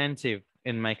more attentive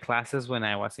in my classes when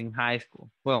I was in high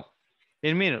school. Well,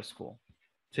 in middle school.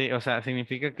 Sí, o sea,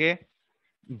 significa que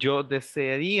yo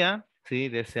desearía, sí,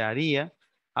 desearía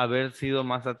haber sido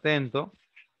más atento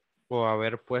o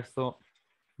haber puesto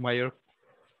mayor...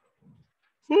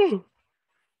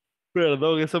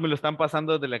 Perdón, eso me lo están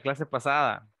pasando desde la clase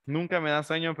pasada. Nunca me da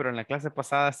sueño, pero en la clase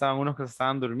pasada estaban unos que se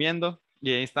estaban durmiendo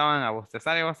y ahí estaban a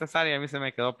bostezar y a mí se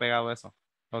me quedó pegado eso.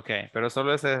 Ok, pero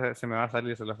solo ese se me va a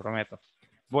salir, se los prometo.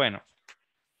 Bueno,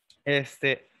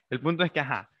 el punto es que,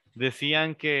 ajá,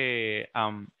 decían que,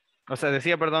 o sea,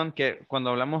 decía, perdón, que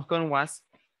cuando hablamos con was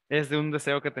es de un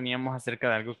deseo que teníamos acerca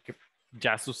de algo que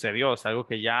ya sucedió, o sea, algo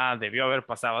que ya debió haber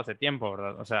pasado hace tiempo,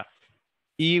 ¿verdad? O sea,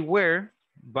 y where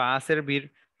va a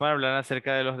servir para hablar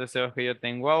acerca de los deseos que yo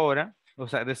tengo ahora, o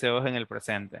sea, deseos en el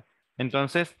presente.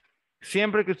 Entonces,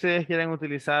 siempre que ustedes quieran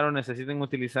utilizar o necesiten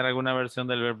utilizar alguna versión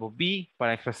del verbo be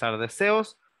para expresar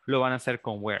deseos, lo van a hacer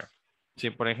con where. Si,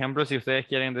 por ejemplo, si ustedes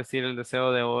quieren decir el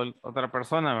deseo de otra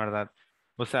persona, ¿verdad?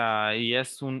 O sea, y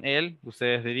es un él,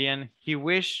 ustedes dirían, he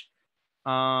wish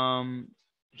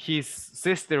his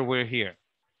sister were here.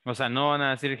 O sea, no van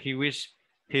a decir he wish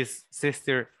his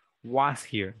sister was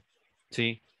here.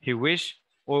 ¿Sí? He wish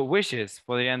o wishes,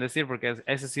 podrían decir, porque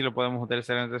ese sí lo podemos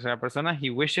utilizar en tercera persona.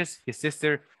 He wishes his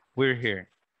sister were here.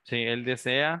 ¿Sí? Él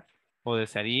desea o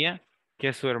desearía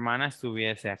que su hermana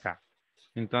estuviese acá.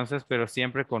 Entonces, pero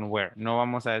siempre con were. No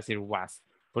vamos a decir was.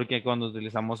 Porque cuando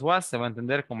utilizamos was se va a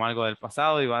entender como algo del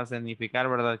pasado y va a significar,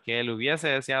 ¿verdad? Que él hubiese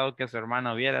deseado que su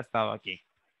hermana hubiera estado aquí.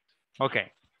 Ok.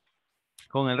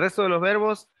 Con el resto de los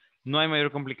verbos no hay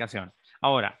mayor complicación.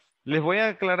 Ahora, les voy a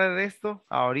aclarar esto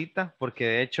ahorita porque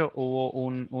de hecho hubo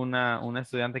una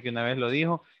estudiante que una vez lo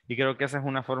dijo y creo que esa es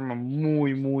una forma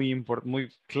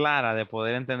muy clara de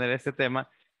poder entender este tema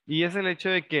y es el hecho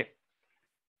de que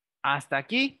hasta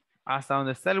aquí, hasta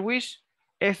donde está el wish,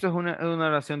 esto es una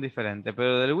oración diferente,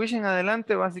 pero del wish en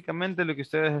adelante básicamente lo que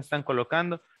ustedes están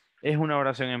colocando es una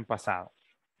oración en pasado.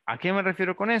 ¿A qué me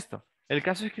refiero con esto? El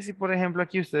caso es que si, por ejemplo,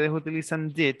 aquí ustedes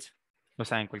utilizan did, o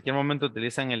sea, en cualquier momento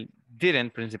utilizan el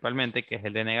didn't principalmente, que es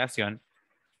el de negación,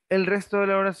 el resto de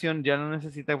la oración ya no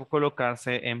necesita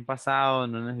colocarse en pasado,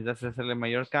 no necesita hacerle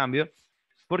mayor cambio,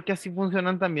 porque así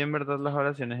funcionan también, ¿verdad?, las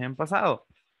oraciones en pasado.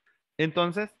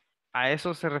 Entonces, a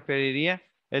eso se referiría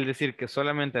el decir que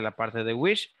solamente la parte de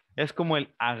wish es como el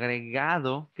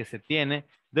agregado que se tiene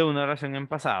de una oración en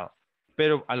pasado.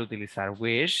 Pero al utilizar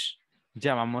wish,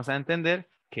 ya vamos a entender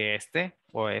que este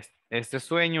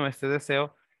sueño, este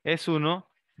deseo, es uno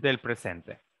del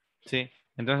presente. ¿Sí?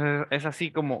 Entonces, es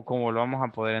así como lo vamos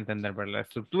a poder entender. ¿Verdad? La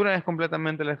estructura es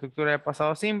completamente la estructura de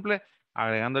pasado simple,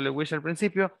 agregándole wish al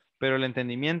principio, pero el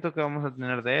entendimiento que vamos a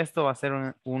tener de esto va a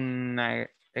ser una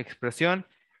expresión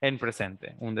en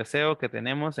presente, un deseo que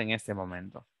tenemos en este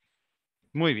momento.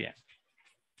 Muy bien.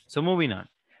 So moving on.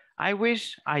 I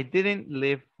wish I didn't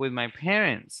live with my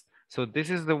parents. So this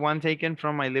is the one taken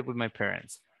from I live with my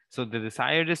parents. So the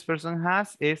desire this person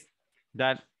has is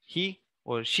that he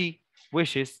or she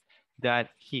wishes that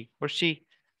he or she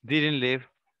didn't live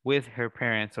with her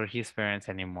parents or his parents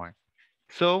anymore.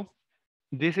 So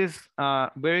this is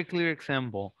a very clear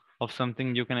example of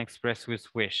something you can express with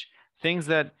wish. Things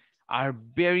that are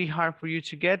very hard for you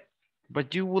to get,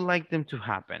 but you would like them to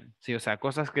happen. Sí, o sea,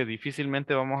 cosas que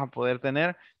difícilmente vamos a poder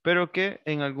tener, pero que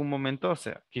en algún momento, o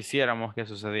sea, quisiéramos que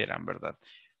sucedieran, ¿verdad?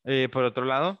 Por otro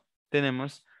lado,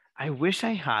 tenemos, I wish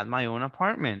I had my own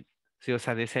apartment. Sí, o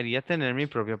sea, desearía tener mi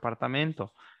propio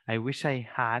apartamento. I wish I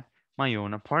had my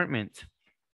own apartment.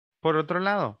 Por otro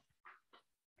lado,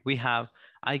 we have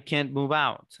I can't move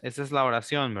out. Esa es la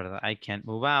oración, ¿verdad? I can't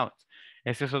move out.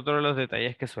 Ese es otro de los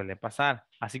detalles que suele pasar.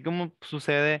 Así como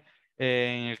sucede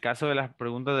en el caso de las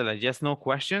preguntas de las yes, no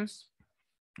questions.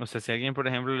 O sea, si alguien, por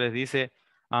ejemplo, les dice,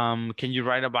 can you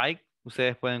ride a bike?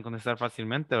 Ustedes pueden contestar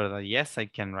fácilmente, ¿verdad? Yes, I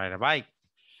can ride a bike.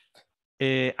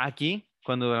 Aquí,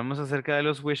 cuando hablamos acerca de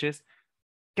los wishes,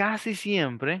 casi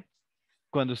siempre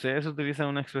cuando ustedes utilizan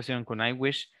una expresión con I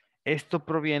wish, esto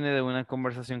proviene de una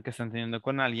conversación que están teniendo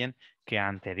con alguien que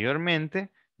anteriormente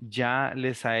ya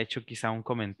les ha hecho quizá un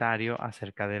comentario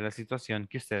acerca de la situación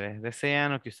que ustedes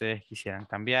desean o que ustedes quisieran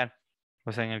cambiar.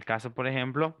 O sea, en el caso, por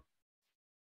ejemplo,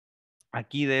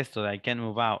 aquí de esto de I can't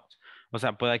move out. O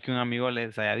sea, puede que un amigo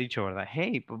les haya dicho, ¿verdad?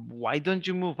 Hey, why don't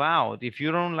you move out? If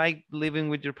you don't like living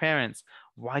with your parents,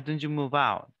 why don't you move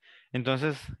out?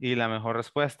 Entonces, y la mejor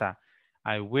respuesta,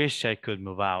 I wish I could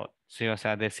move out. Sí, o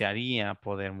sea, desearía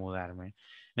poder mudarme.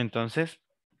 Entonces,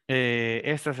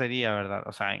 esta sería, ¿verdad?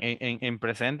 O sea, en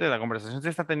presente, la conversación se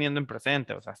está teniendo en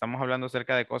presente. O sea, estamos hablando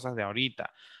acerca de cosas de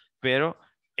ahorita. Pero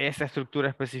esta estructura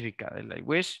específica del I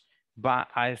wish va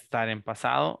a estar en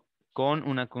pasado con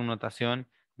una connotación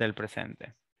del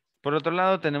presente. Por otro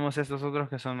lado, tenemos estos otros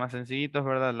que son más sencillitos,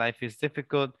 ¿verdad? Life is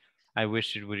difficult. I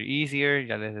wish it were easier.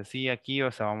 Ya les decía aquí,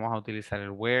 o sea, vamos a utilizar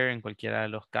el were en cualquiera de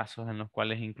los casos en los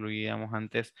cuales incluíamos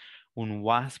antes un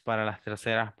was para las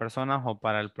terceras personas o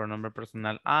para el pronombre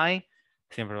personal I,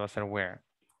 siempre va a ser were.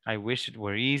 I wish it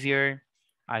were easier.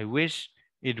 I wish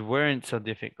it weren't so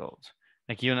difficult.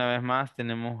 Aquí una vez más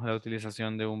tenemos la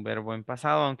utilización de un verbo en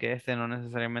pasado, aunque este no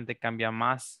necesariamente cambia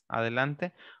más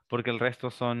adelante, porque el resto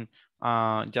son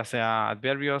ya sea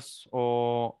adverbios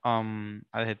o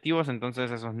adjetivos,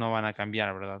 entonces esos no van a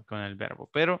cambiar, ¿verdad? Con el verbo.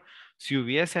 Pero si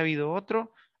hubiese habido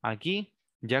otro, aquí,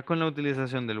 ya con la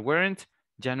utilización del weren't,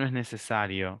 ya no es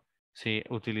necesario, ¿sí?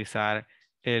 Utilizar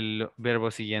el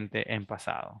verbo siguiente en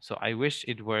pasado. So, I wish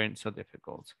it weren't so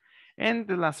difficult. And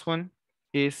the last one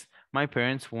is my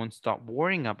parents won't stop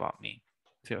worrying about me.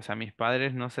 Sí, o sea, mis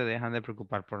padres no se dejan de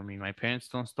preocupar por mí. My parents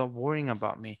don't stop worrying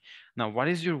about me. Now, what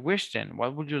is your wish then?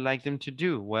 What would you like them to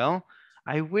do? Well,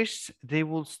 I wish they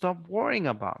would stop worrying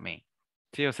about me.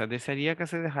 Sí, o sea, desearía que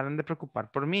se dejaran de preocupar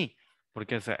por mí.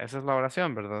 Porque o sea, esa es la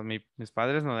oración, ¿verdad? Mis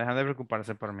padres no dejan de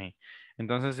preocuparse por mí.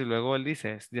 Entonces, y luego él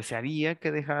dice, desearía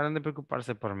que dejaran de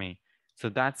preocuparse por mí.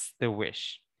 So that's the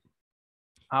wish.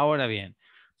 Ahora bien,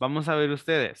 vamos a ver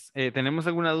ustedes. ¿Tenemos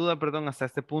alguna duda, perdón, hasta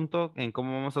este punto en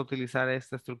cómo vamos a utilizar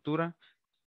esta estructura?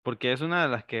 Porque es una de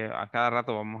las que a cada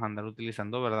rato vamos a andar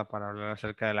utilizando, ¿verdad? Para hablar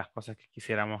acerca de las cosas que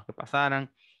quisiéramos que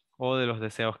pasaran o de los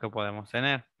deseos que podemos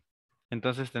tener.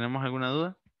 Entonces, ¿tenemos alguna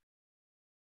duda?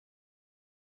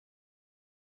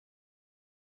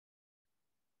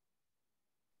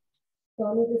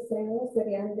 Todos los deseos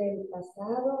serían del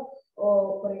pasado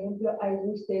o, por ejemplo, I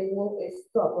wish they would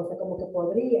stop, o sea, como que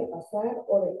podría pasar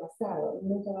o del pasado.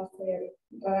 Nunca va a ser,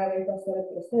 rara vez va a ser el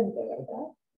presente,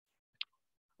 ¿verdad?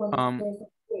 Cuando Um, ustedes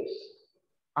wish.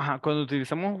 ajá, cuando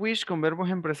utilizamos wish con verbos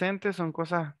en presente son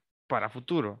cosas para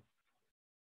futuro.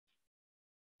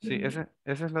 Sí, ¿esa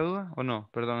es la duda o no?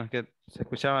 Perdón, es que se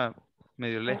escuchaba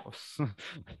medio lejos.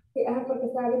 Sí, porque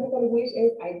estaba viendo que el wish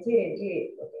es I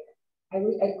did, okay. I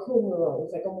wish I could move on, o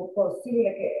sea, como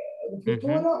posible que un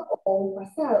futuro o un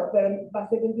pasado, pero va a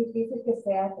ser bien difícil que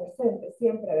sea presente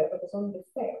siempre, ¿verdad? Porque son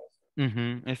deseos.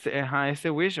 Este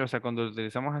wish, o sea, cuando lo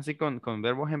utilizamos así con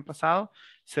verbos en pasado,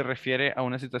 se refiere a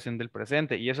una situación del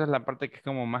presente. Y eso es la parte que es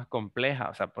como más compleja,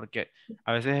 o sea, porque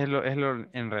a veces es lo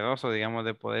enredoso, digamos,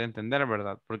 de poder entender,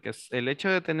 ¿verdad? Porque el hecho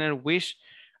de tener wish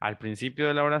al principio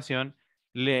de la oración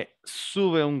le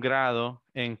sube un grado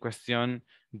en cuestión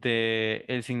de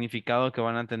el significado que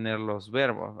van a tener los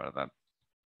verbos, ¿verdad?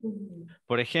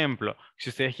 Por ejemplo, si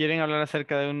ustedes quieren hablar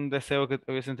acerca de un deseo que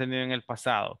hubiesen tenido en el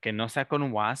pasado, que no sea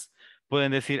con was,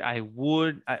 pueden decir I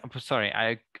wish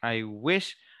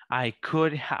I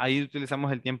could, ahí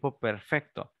utilizamos el tiempo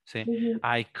perfecto, ¿sí?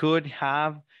 I could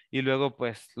have, y luego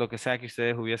pues lo que sea que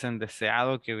ustedes hubiesen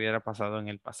deseado que hubiera pasado en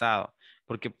el pasado,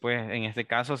 porque pues en este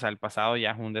caso, o sea, el pasado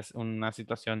ya es una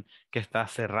situación que está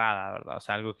cerrada, ¿verdad? O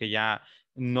sea, algo que ya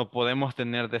no podemos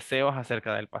tener deseos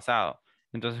acerca del pasado.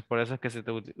 Entonces, por eso es que se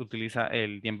utiliza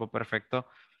el tiempo perfecto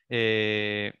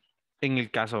en el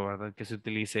caso, ¿verdad? Que se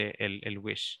utilice el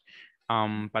wish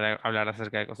para hablar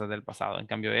acerca de cosas del pasado. En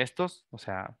cambio, estos, o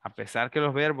sea, a pesar que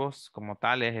los verbos como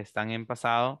tales están en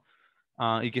pasado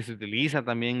y que se utiliza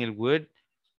también el would,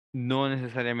 no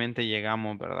necesariamente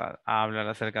llegamos, ¿verdad? A hablar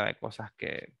acerca de cosas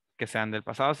que sean del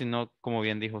pasado, sino, como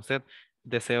bien dijo usted,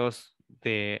 deseos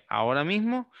de ahora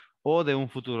mismo o de un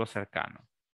futuro cercano.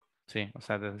 Sí, o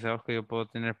sea, deseos que yo puedo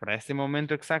tener para este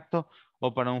momento exacto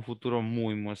o para un futuro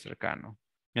muy, muy cercano.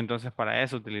 Entonces, para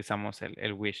eso utilizamos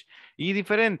el wish. Y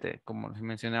diferente, como les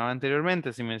mencionaba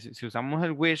anteriormente, si usamos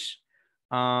el wish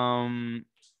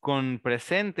con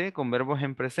presente, con verbos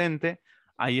en presente,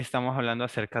 ahí estamos hablando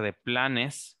acerca de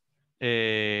planes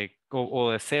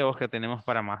o deseos que tenemos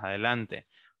para más adelante.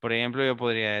 Por ejemplo, yo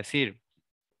podría decir,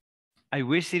 I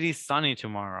wish it is sunny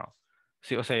tomorrow.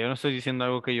 Sí, o sea, yo no estoy diciendo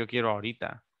algo que yo quiero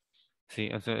ahorita, Sí,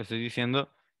 o sea, estoy diciendo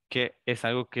que es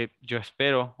algo que yo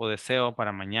espero o deseo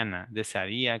para mañana.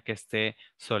 Desearía que esté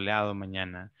soleado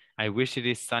mañana. I wish it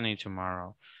is sunny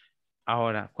tomorrow.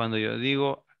 Ahora, cuando yo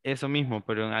digo eso mismo,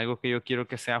 pero en algo que yo quiero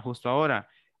que sea justo ahora,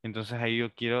 entonces ahí yo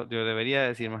debería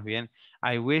decir más bien,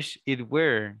 I wish it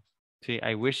were. Sí,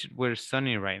 I wish it were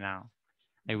sunny right now.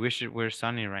 I wish it were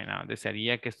sunny right now.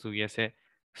 Desearía que estuviese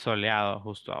soleado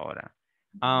justo ahora.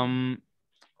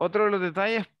 Otro de los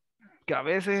detalles que a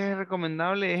veces es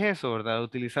recomendable es eso, ¿verdad?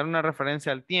 Utilizar una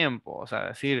referencia al tiempo, o sea,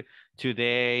 decir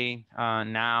today,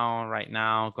 now, right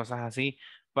now, cosas así,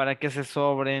 para que se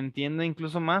sobreentienda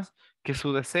incluso más que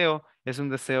su deseo es un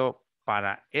deseo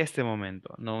para este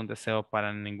momento, no un deseo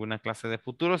para ninguna clase de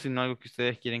futuro, sino algo que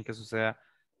ustedes quieren que suceda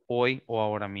hoy o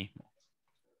ahora mismo.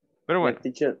 Pero bueno,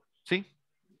 Teacher, sí.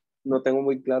 no tengo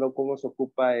muy claro cómo se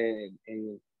ocupa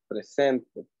en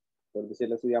presente, por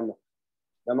decirlo así, digamos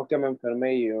que me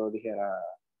enfermé y yo dijera,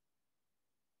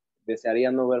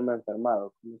 desearía no verme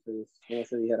enfermado, cómo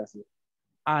se dijera así?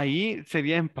 Ahí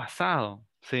sería en pasado,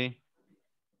 ¿sí?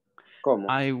 ¿Cómo?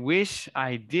 I wish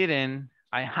I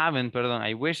haven't, perdón,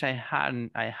 I wish I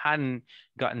hadn't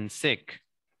gotten sick.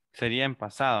 Sería en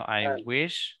pasado. I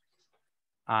wish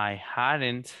I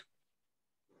hadn't,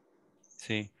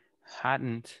 sí,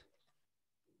 hadn't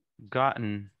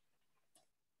gotten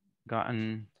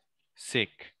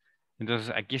sick.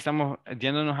 Entonces aquí estamos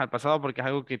yéndonos al pasado porque es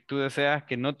algo que tú deseas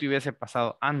que no te hubiese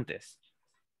pasado antes.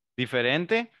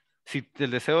 Diferente, si el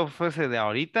deseo fuese de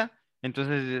ahorita,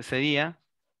 entonces sería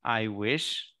I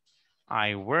wish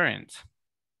I weren't.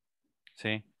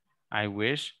 ¿Sí? I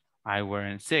wish I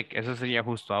weren't sick. Eso sería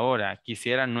justo ahora.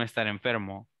 Quisiera no estar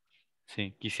enfermo.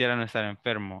 Sí, quisiera no estar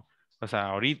enfermo. O sea,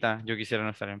 ahorita yo quisiera no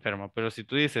estar enfermo. Pero si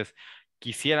tú dices,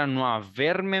 quisiera no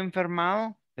haberme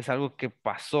enfermado, es algo que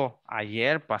pasó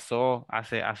ayer, pasó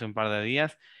hace un par de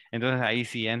días. Entonces ahí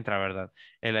sí entra, ¿verdad?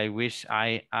 El I wish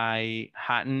I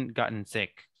hadn't gotten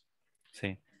sick.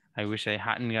 Sí, I wish I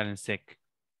hadn't gotten sick.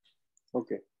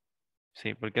 Ok.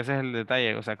 Sí, porque ese es el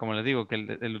detalle, o sea, como les digo, que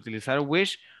el utilizar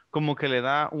wish como que le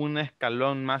da un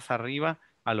escalón más arriba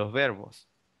a los verbos.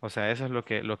 O sea, eso es lo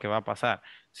que va a pasar.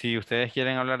 Si ustedes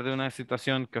quieren hablar de una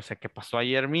situación que, o sea, que pasó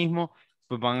ayer mismo,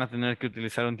 pues van a tener que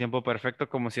utilizar un tiempo perfecto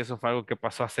como si eso fue algo que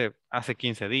pasó hace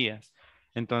 15 días.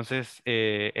 Entonces,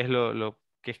 es lo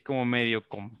que es como medio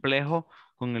complejo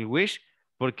con el wish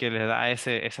porque le da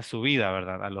esa subida,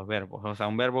 ¿verdad? A los verbos. O sea,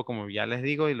 un verbo, como ya les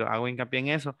digo, y lo hago hincapié en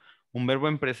eso, un verbo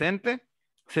en presente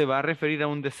se va a referir a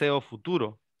un deseo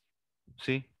futuro,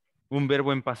 ¿sí? Un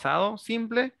verbo en pasado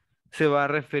simple se va a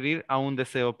referir a un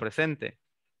deseo presente.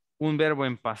 Un verbo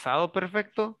en pasado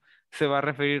perfecto se va a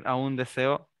referir a un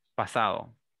deseo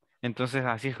pasado. Entonces,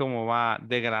 así es como va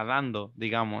degradando,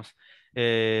 digamos,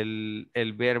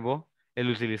 el verbo, el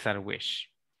utilizar wish.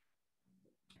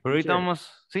 Pero ahorita Teacher,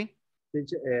 vamos, ¿sí?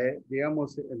 teacher,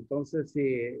 digamos, entonces, si,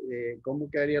 ¿cómo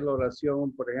quedaría la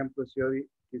oración? Por ejemplo, si yo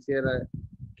quisiera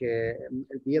que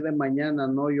el día de mañana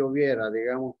no lloviera,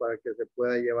 digamos, para que se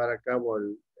pueda llevar a cabo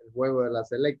el juego de la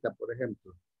selecta, por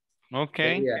ejemplo. Ok.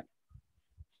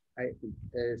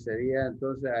 Sería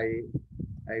entonces,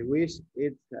 I wish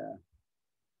it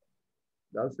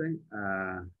doesn't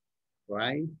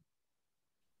rain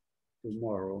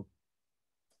tomorrow.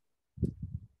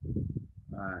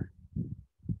 So,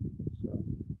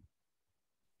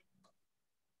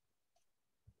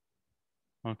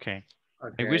 Okay.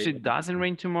 I wish okay. it doesn't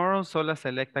rain tomorrow, so la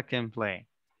selecta can play.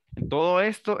 Todo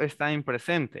esto está en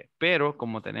presente, pero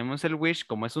como tenemos el wish,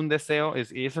 como es un deseo,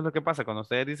 y eso es lo que pasa cuando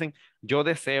ustedes dicen yo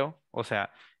deseo, o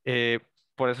sea,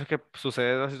 por eso es que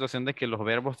sucede la situación de que los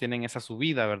verbos tienen esa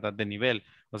subida, ¿verdad? De nivel.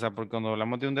 O sea, porque cuando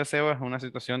hablamos de un deseo es una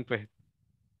situación, pues,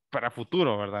 para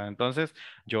futuro, ¿verdad? Entonces,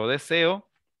 yo deseo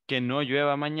que no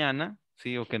llueva mañana,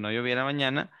 ¿sí? O que no lloviera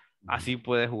mañana, así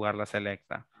puede jugar la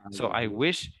selecta. So, I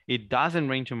wish it doesn't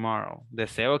rain tomorrow.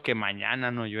 Deseo que mañana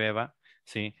no llueva,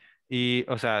 ¿sí? Y,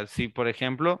 o sea, si por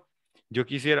ejemplo, yo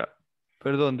quisiera,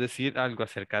 perdón, decir algo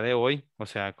acerca de hoy, o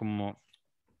sea, como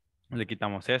le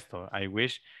quitamos esto, I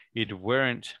wish it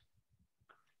weren't,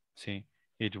 ¿sí?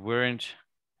 It weren't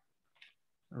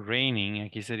raining,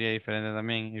 aquí sería diferente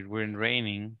también, it weren't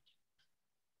raining.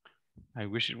 I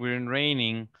wish it weren't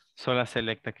raining, sola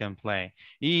selecta can play.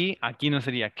 Y aquí no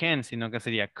sería can, sino que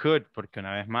sería could, porque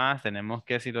una vez más tenemos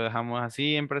que si lo dejamos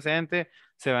así en presente,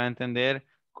 se va a entender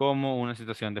como una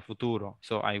situación de futuro.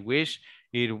 So I wish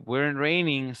it weren't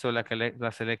raining, so la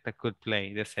selecta could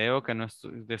play.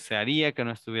 Desearía que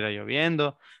no estuviera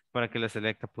lloviendo para que la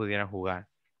selecta pudiera jugar.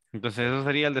 Entonces eso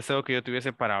sería el deseo que yo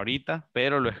tuviese para ahorita,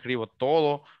 pero lo escribo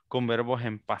todo con verbos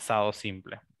en pasado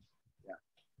simple.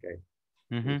 Okay.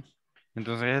 Ujú.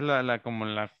 Entonces es como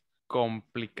la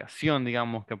complicación,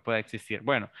 digamos, que pueda existir.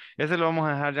 Bueno, ese lo vamos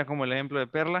a dejar ya como el ejemplo de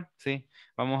Perla, ¿sí?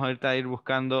 Vamos ahorita a ir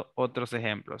buscando otros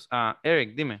ejemplos.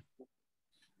 Eric, dime.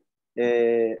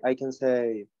 I can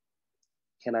say,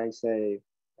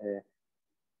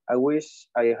 I wish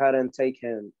I hadn't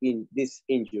taken in this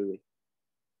injury.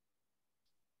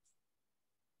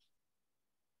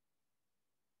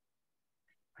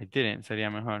 I didn't,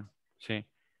 sería mejor. Sí.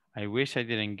 I wish I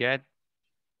didn't get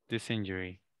this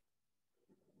injury.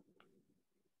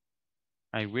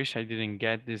 I wish I didn't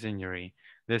get this injury.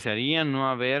 Desearía no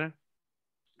haber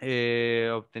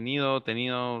obtenido,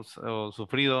 tenido o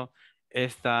sufrido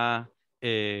esta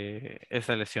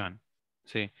lesión.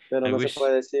 Sí. Pero I no se wish.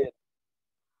 puede decir,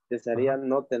 desearía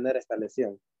no tener esta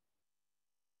lesión.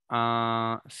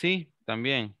 Sí,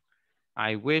 también.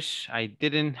 I wish I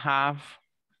didn't have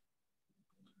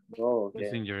Oh, this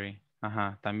okay. injury.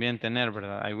 Ajá, también tener,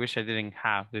 ¿verdad? I wish I didn't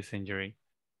have this injury.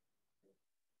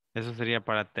 Eso sería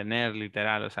para tener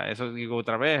literal, o sea, eso digo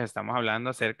otra vez, estamos hablando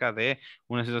acerca de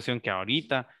una situación que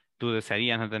ahorita tú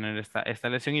desearías no tener esta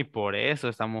lesión y por eso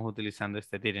estamos utilizando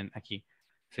este didn't aquí.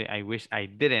 Sí, I wish I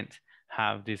didn't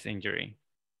have this injury.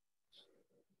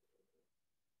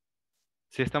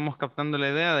 Sí estamos captando la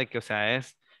idea de que, o sea,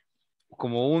 es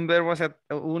como un verbo hacia,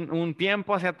 un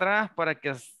tiempo hacia atrás para que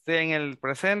esté en el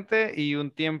presente y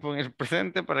un tiempo en el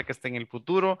presente para que esté en el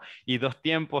futuro y dos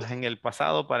tiempos en el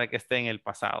pasado para que esté en el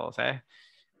pasado. O sea,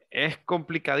 es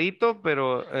complicadito,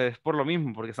 pero es por lo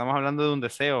mismo, porque estamos hablando de un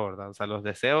deseo, ¿verdad? O sea, los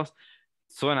deseos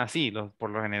suenan así,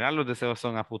 por lo general los deseos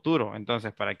son a futuro.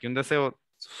 Entonces, para que un deseo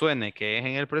suene que es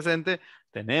en el presente,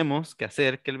 tenemos que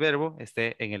hacer que el verbo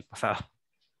esté en el pasado.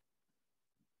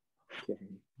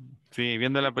 Sí,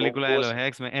 viendo la película de los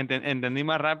X-Men, entendí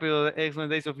más rápido de X-Men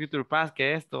Days of Future Past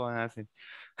que esto, van a decir.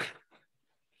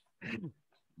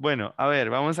 Bueno, a ver,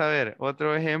 vamos a ver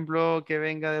otro ejemplo que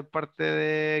venga de parte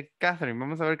de Catherine.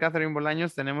 Vamos a ver, Catherine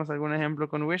Bolaños, ¿tenemos algún ejemplo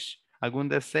con wish? ¿Algún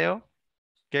deseo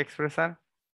que expresar?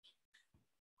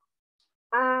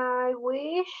 I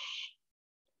wish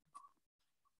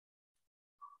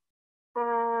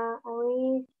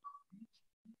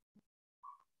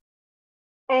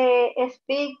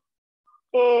speak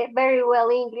very well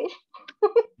English.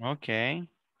 Okay.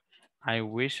 I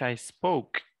wish I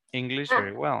spoke English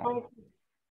very well.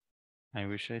 I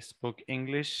wish I spoke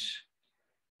English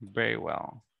very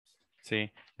well.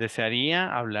 Sí,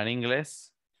 desearía hablar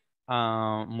inglés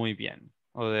muy bien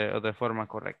o de forma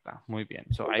correcta. Muy bien.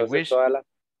 So I Entonces wish.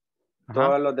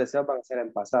 todos los deseos van a ser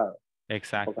en pasado.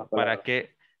 Exacto. ¿Para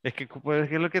qué? Es que, pues,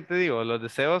 ¿qué es lo que te digo? Los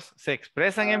deseos se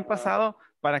expresan en pasado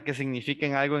para que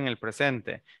signifiquen algo en el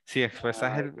presente. Si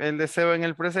expresas el deseo en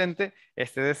el presente,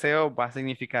 este deseo va a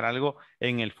significar algo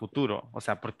en el futuro. O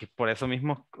sea, porque por eso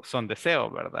mismo son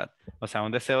deseos, ¿verdad? O sea,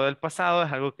 un deseo del pasado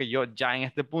es algo que yo ya en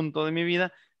este punto de mi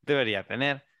vida debería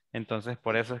tener. Entonces,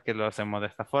 por eso es que lo hacemos de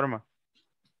esta forma.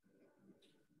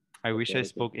 I wish I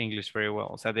spoke English very well.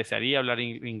 O sea, desearía hablar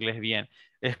inglés bien.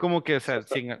 Es como que, o sea,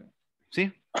 ¿sí?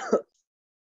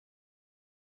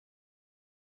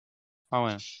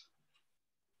 Bueno.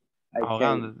 I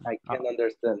can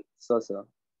understand. So.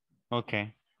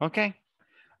 Okay. Okay.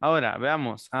 Ahora,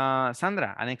 veamos.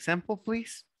 Sandra, an example,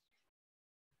 please.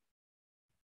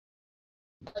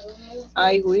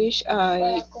 I wish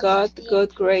I got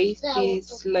good grades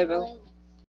this level.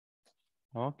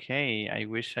 Okay, I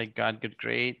wish I got good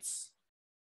grades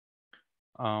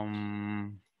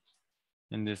in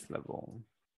this level.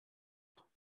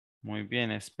 Muy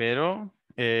bien, espero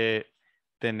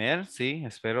tener, sí,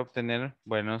 espero obtener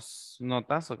buenas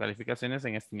notas o calificaciones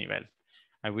en este nivel.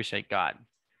 I wish I got.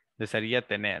 Desearía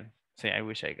tener. Sí, I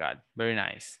wish I got. Very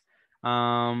nice.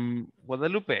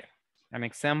 Guadalupe, an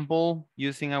example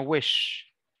using a wish.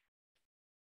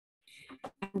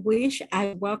 I wish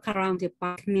I walk around the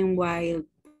park meanwhile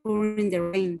pouring the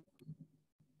rain.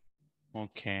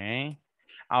 Ok.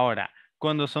 Ahora,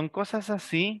 cuando son cosas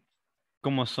así,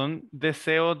 como son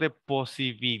deseos de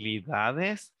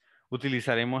posibilidades,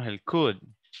 utilizaremos el could.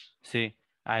 Sí.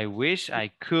 I wish I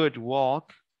could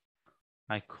walk.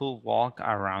 I could walk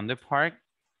around the park.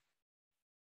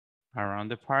 Around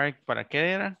the park. ¿Para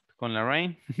qué era? Con la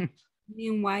rain.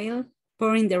 Meanwhile,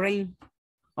 pouring the rain.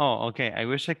 Oh, okay. I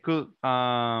wish I could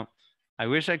walk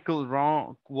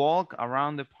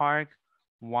around the park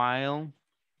while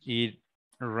it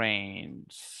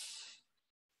rains.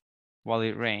 While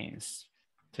it rains.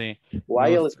 Sí.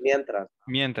 While es mientras.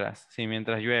 Mientras, sí,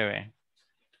 mientras llueve.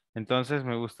 Entonces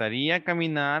me gustaría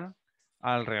caminar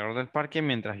alrededor del parque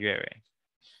mientras llueve.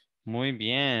 Muy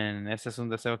bien. Ese es un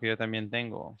deseo que yo también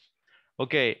tengo.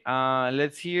 Okay,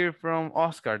 let's hear from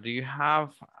Oscar. Do you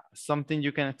have something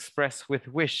you can express with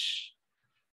wish?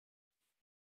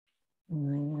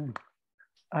 Mm,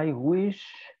 I wish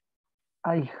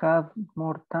I had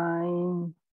more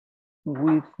time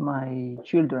with my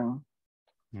children.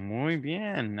 Muy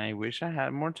bien. I wish I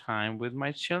had more time with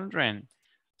my children.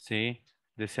 Sí,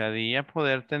 desearía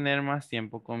poder tener más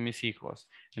tiempo con mis hijos.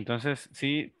 Entonces,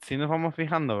 sí, sí nos vamos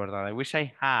fijando, ¿verdad? I wish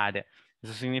I had.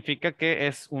 Eso significa que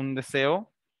es un deseo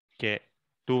que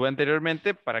tuve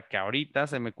anteriormente para que ahorita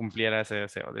se me cumpliera ese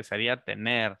deseo. Desearía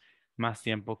tener más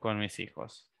tiempo con mis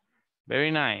hijos.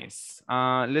 Very nice.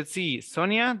 Let's see.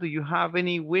 Sonia, do you have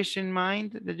any wish in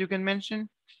mind that you can mention?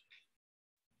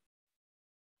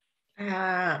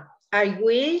 I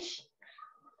wish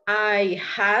I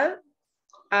had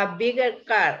a bigger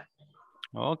car.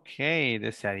 Ok,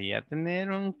 desearía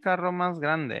tener un carro más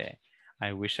grande.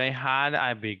 I wish I had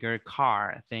a bigger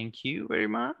car. Thank you very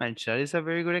much. That is a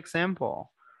very good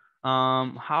example.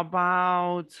 How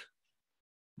about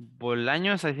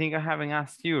Bolaños? I think I haven't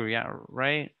asked you, yeah,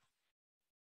 right?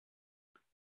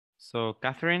 So,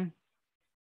 Catherine?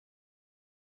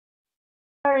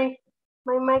 Sorry,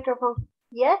 my microphone.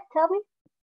 Yes, tell me.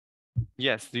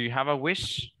 Yes, do you have a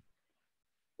wish?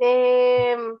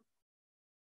 I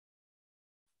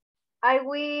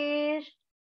wish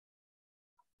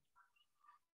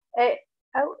I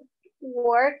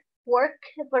work,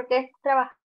 porque es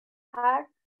trabajar,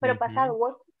 pero pasado,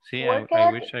 work. Sí, Work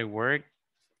I wish I worked.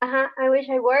 Ajá, I wish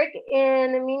I work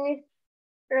en el en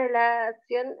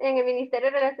el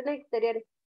Ministerio de Relaciones Exteriores.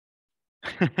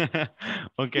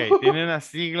 Ok, tiene una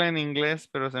sigla en inglés,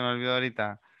 pero se me olvidó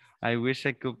ahorita. I wish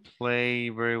I could play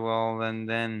very well and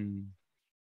then.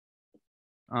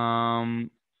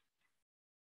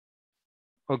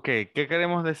 Ok, ¿qué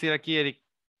queremos decir aquí, Eric?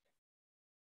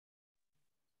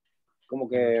 Como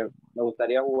que me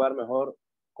gustaría jugar mejor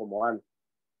como antes.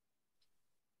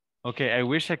 Ok, I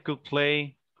wish I could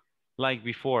play like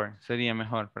before. Sería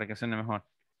mejor, para que suene mejor.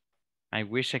 I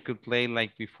wish I could play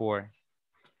like before.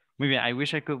 Muy bien, I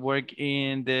wish I could work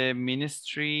in the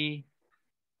Ministry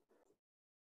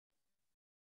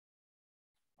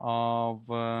of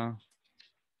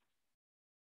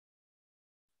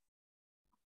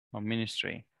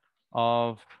Ministry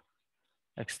of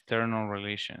External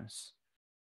Relations.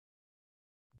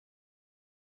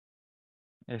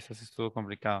 Eso sí estuvo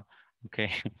complicado. Ok,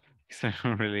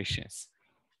 External Relations.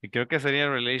 Y creo que sería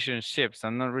relationships.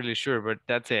 I'm not really sure, but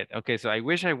that's it. Okay, so I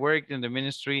wish I worked in the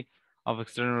Ministry of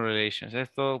External Relations.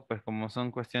 Esto, pues como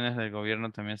son cuestiones del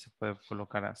gobierno, también se puede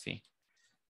colocar así.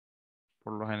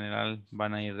 Por lo general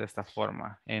van a ir de esta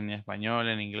forma. En español,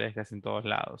 en inglés, casi en todos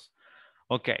lados.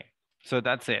 Okay, so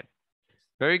that's it.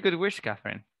 Very good wish,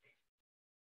 Catherine.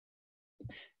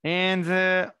 And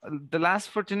the last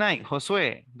for tonight,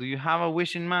 Josue, do you have a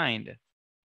wish in mind?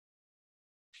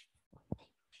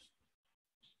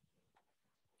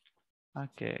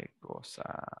 ¿Qué cosa?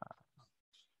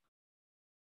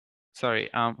 Sorry,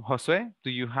 Josue,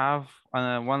 do you have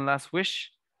one last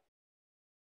wish?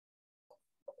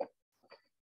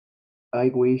 I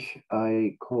wish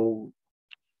I could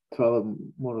travel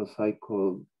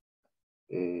motorcycle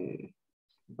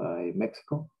by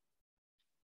Mexico.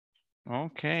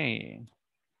 Okay.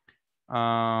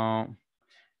 A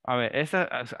ver,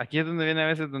 aquí es donde viene a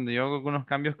veces donde yo hago algunos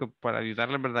cambios que para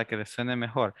ayudarle, ¿verdad? Que les suene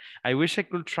mejor. I wish I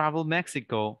could travel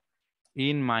Mexico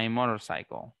in my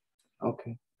motorcycle.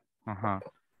 Okay. Ajá.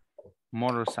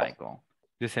 Motorcycle.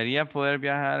 Desearía poder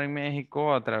viajar en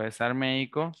México, atravesar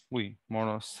México. Uy,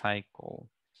 motorcycle.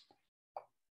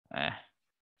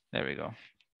 There we go.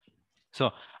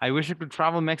 So, I wish I could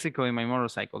travel Mexico in my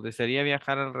motorcycle. Desearía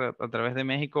viajar a través de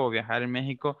México o viajar en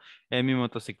México en mi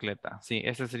motocicleta. Sí,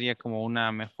 esa sería como una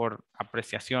mejor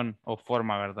apreciación o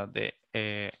forma, ¿verdad? De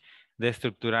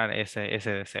estructurar ese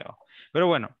deseo. Pero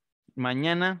bueno,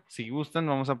 mañana, si gustan,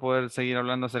 vamos a poder seguir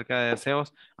hablando acerca de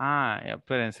deseos.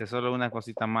 Espérense, solo una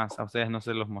cosita más. A ustedes no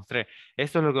se los mostré.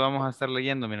 Esto es lo que vamos a estar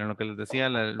leyendo. Miren lo que les decía,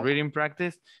 el reading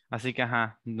practice. Así que,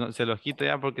 se los quito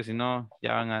ya porque si no,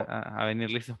 ya van a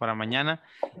venir listos para mañana.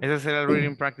 Ese será el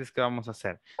reading practice que vamos a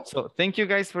hacer. So, thank you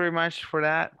guys very much for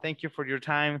that. Thank you for your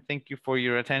time. Thank you for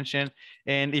your attention.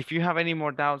 And if you have any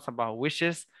more doubts about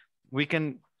wishes, we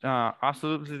can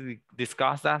absolutely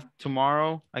discuss that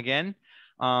tomorrow again.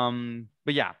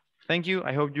 But yeah, thank you.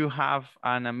 I hope you have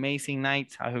an amazing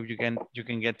night. I hope you can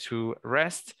get to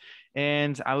rest.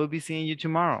 And I will be seeing you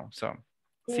tomorrow. So,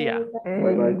 see ya.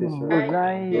 Good night.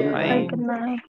 Bye. Good night.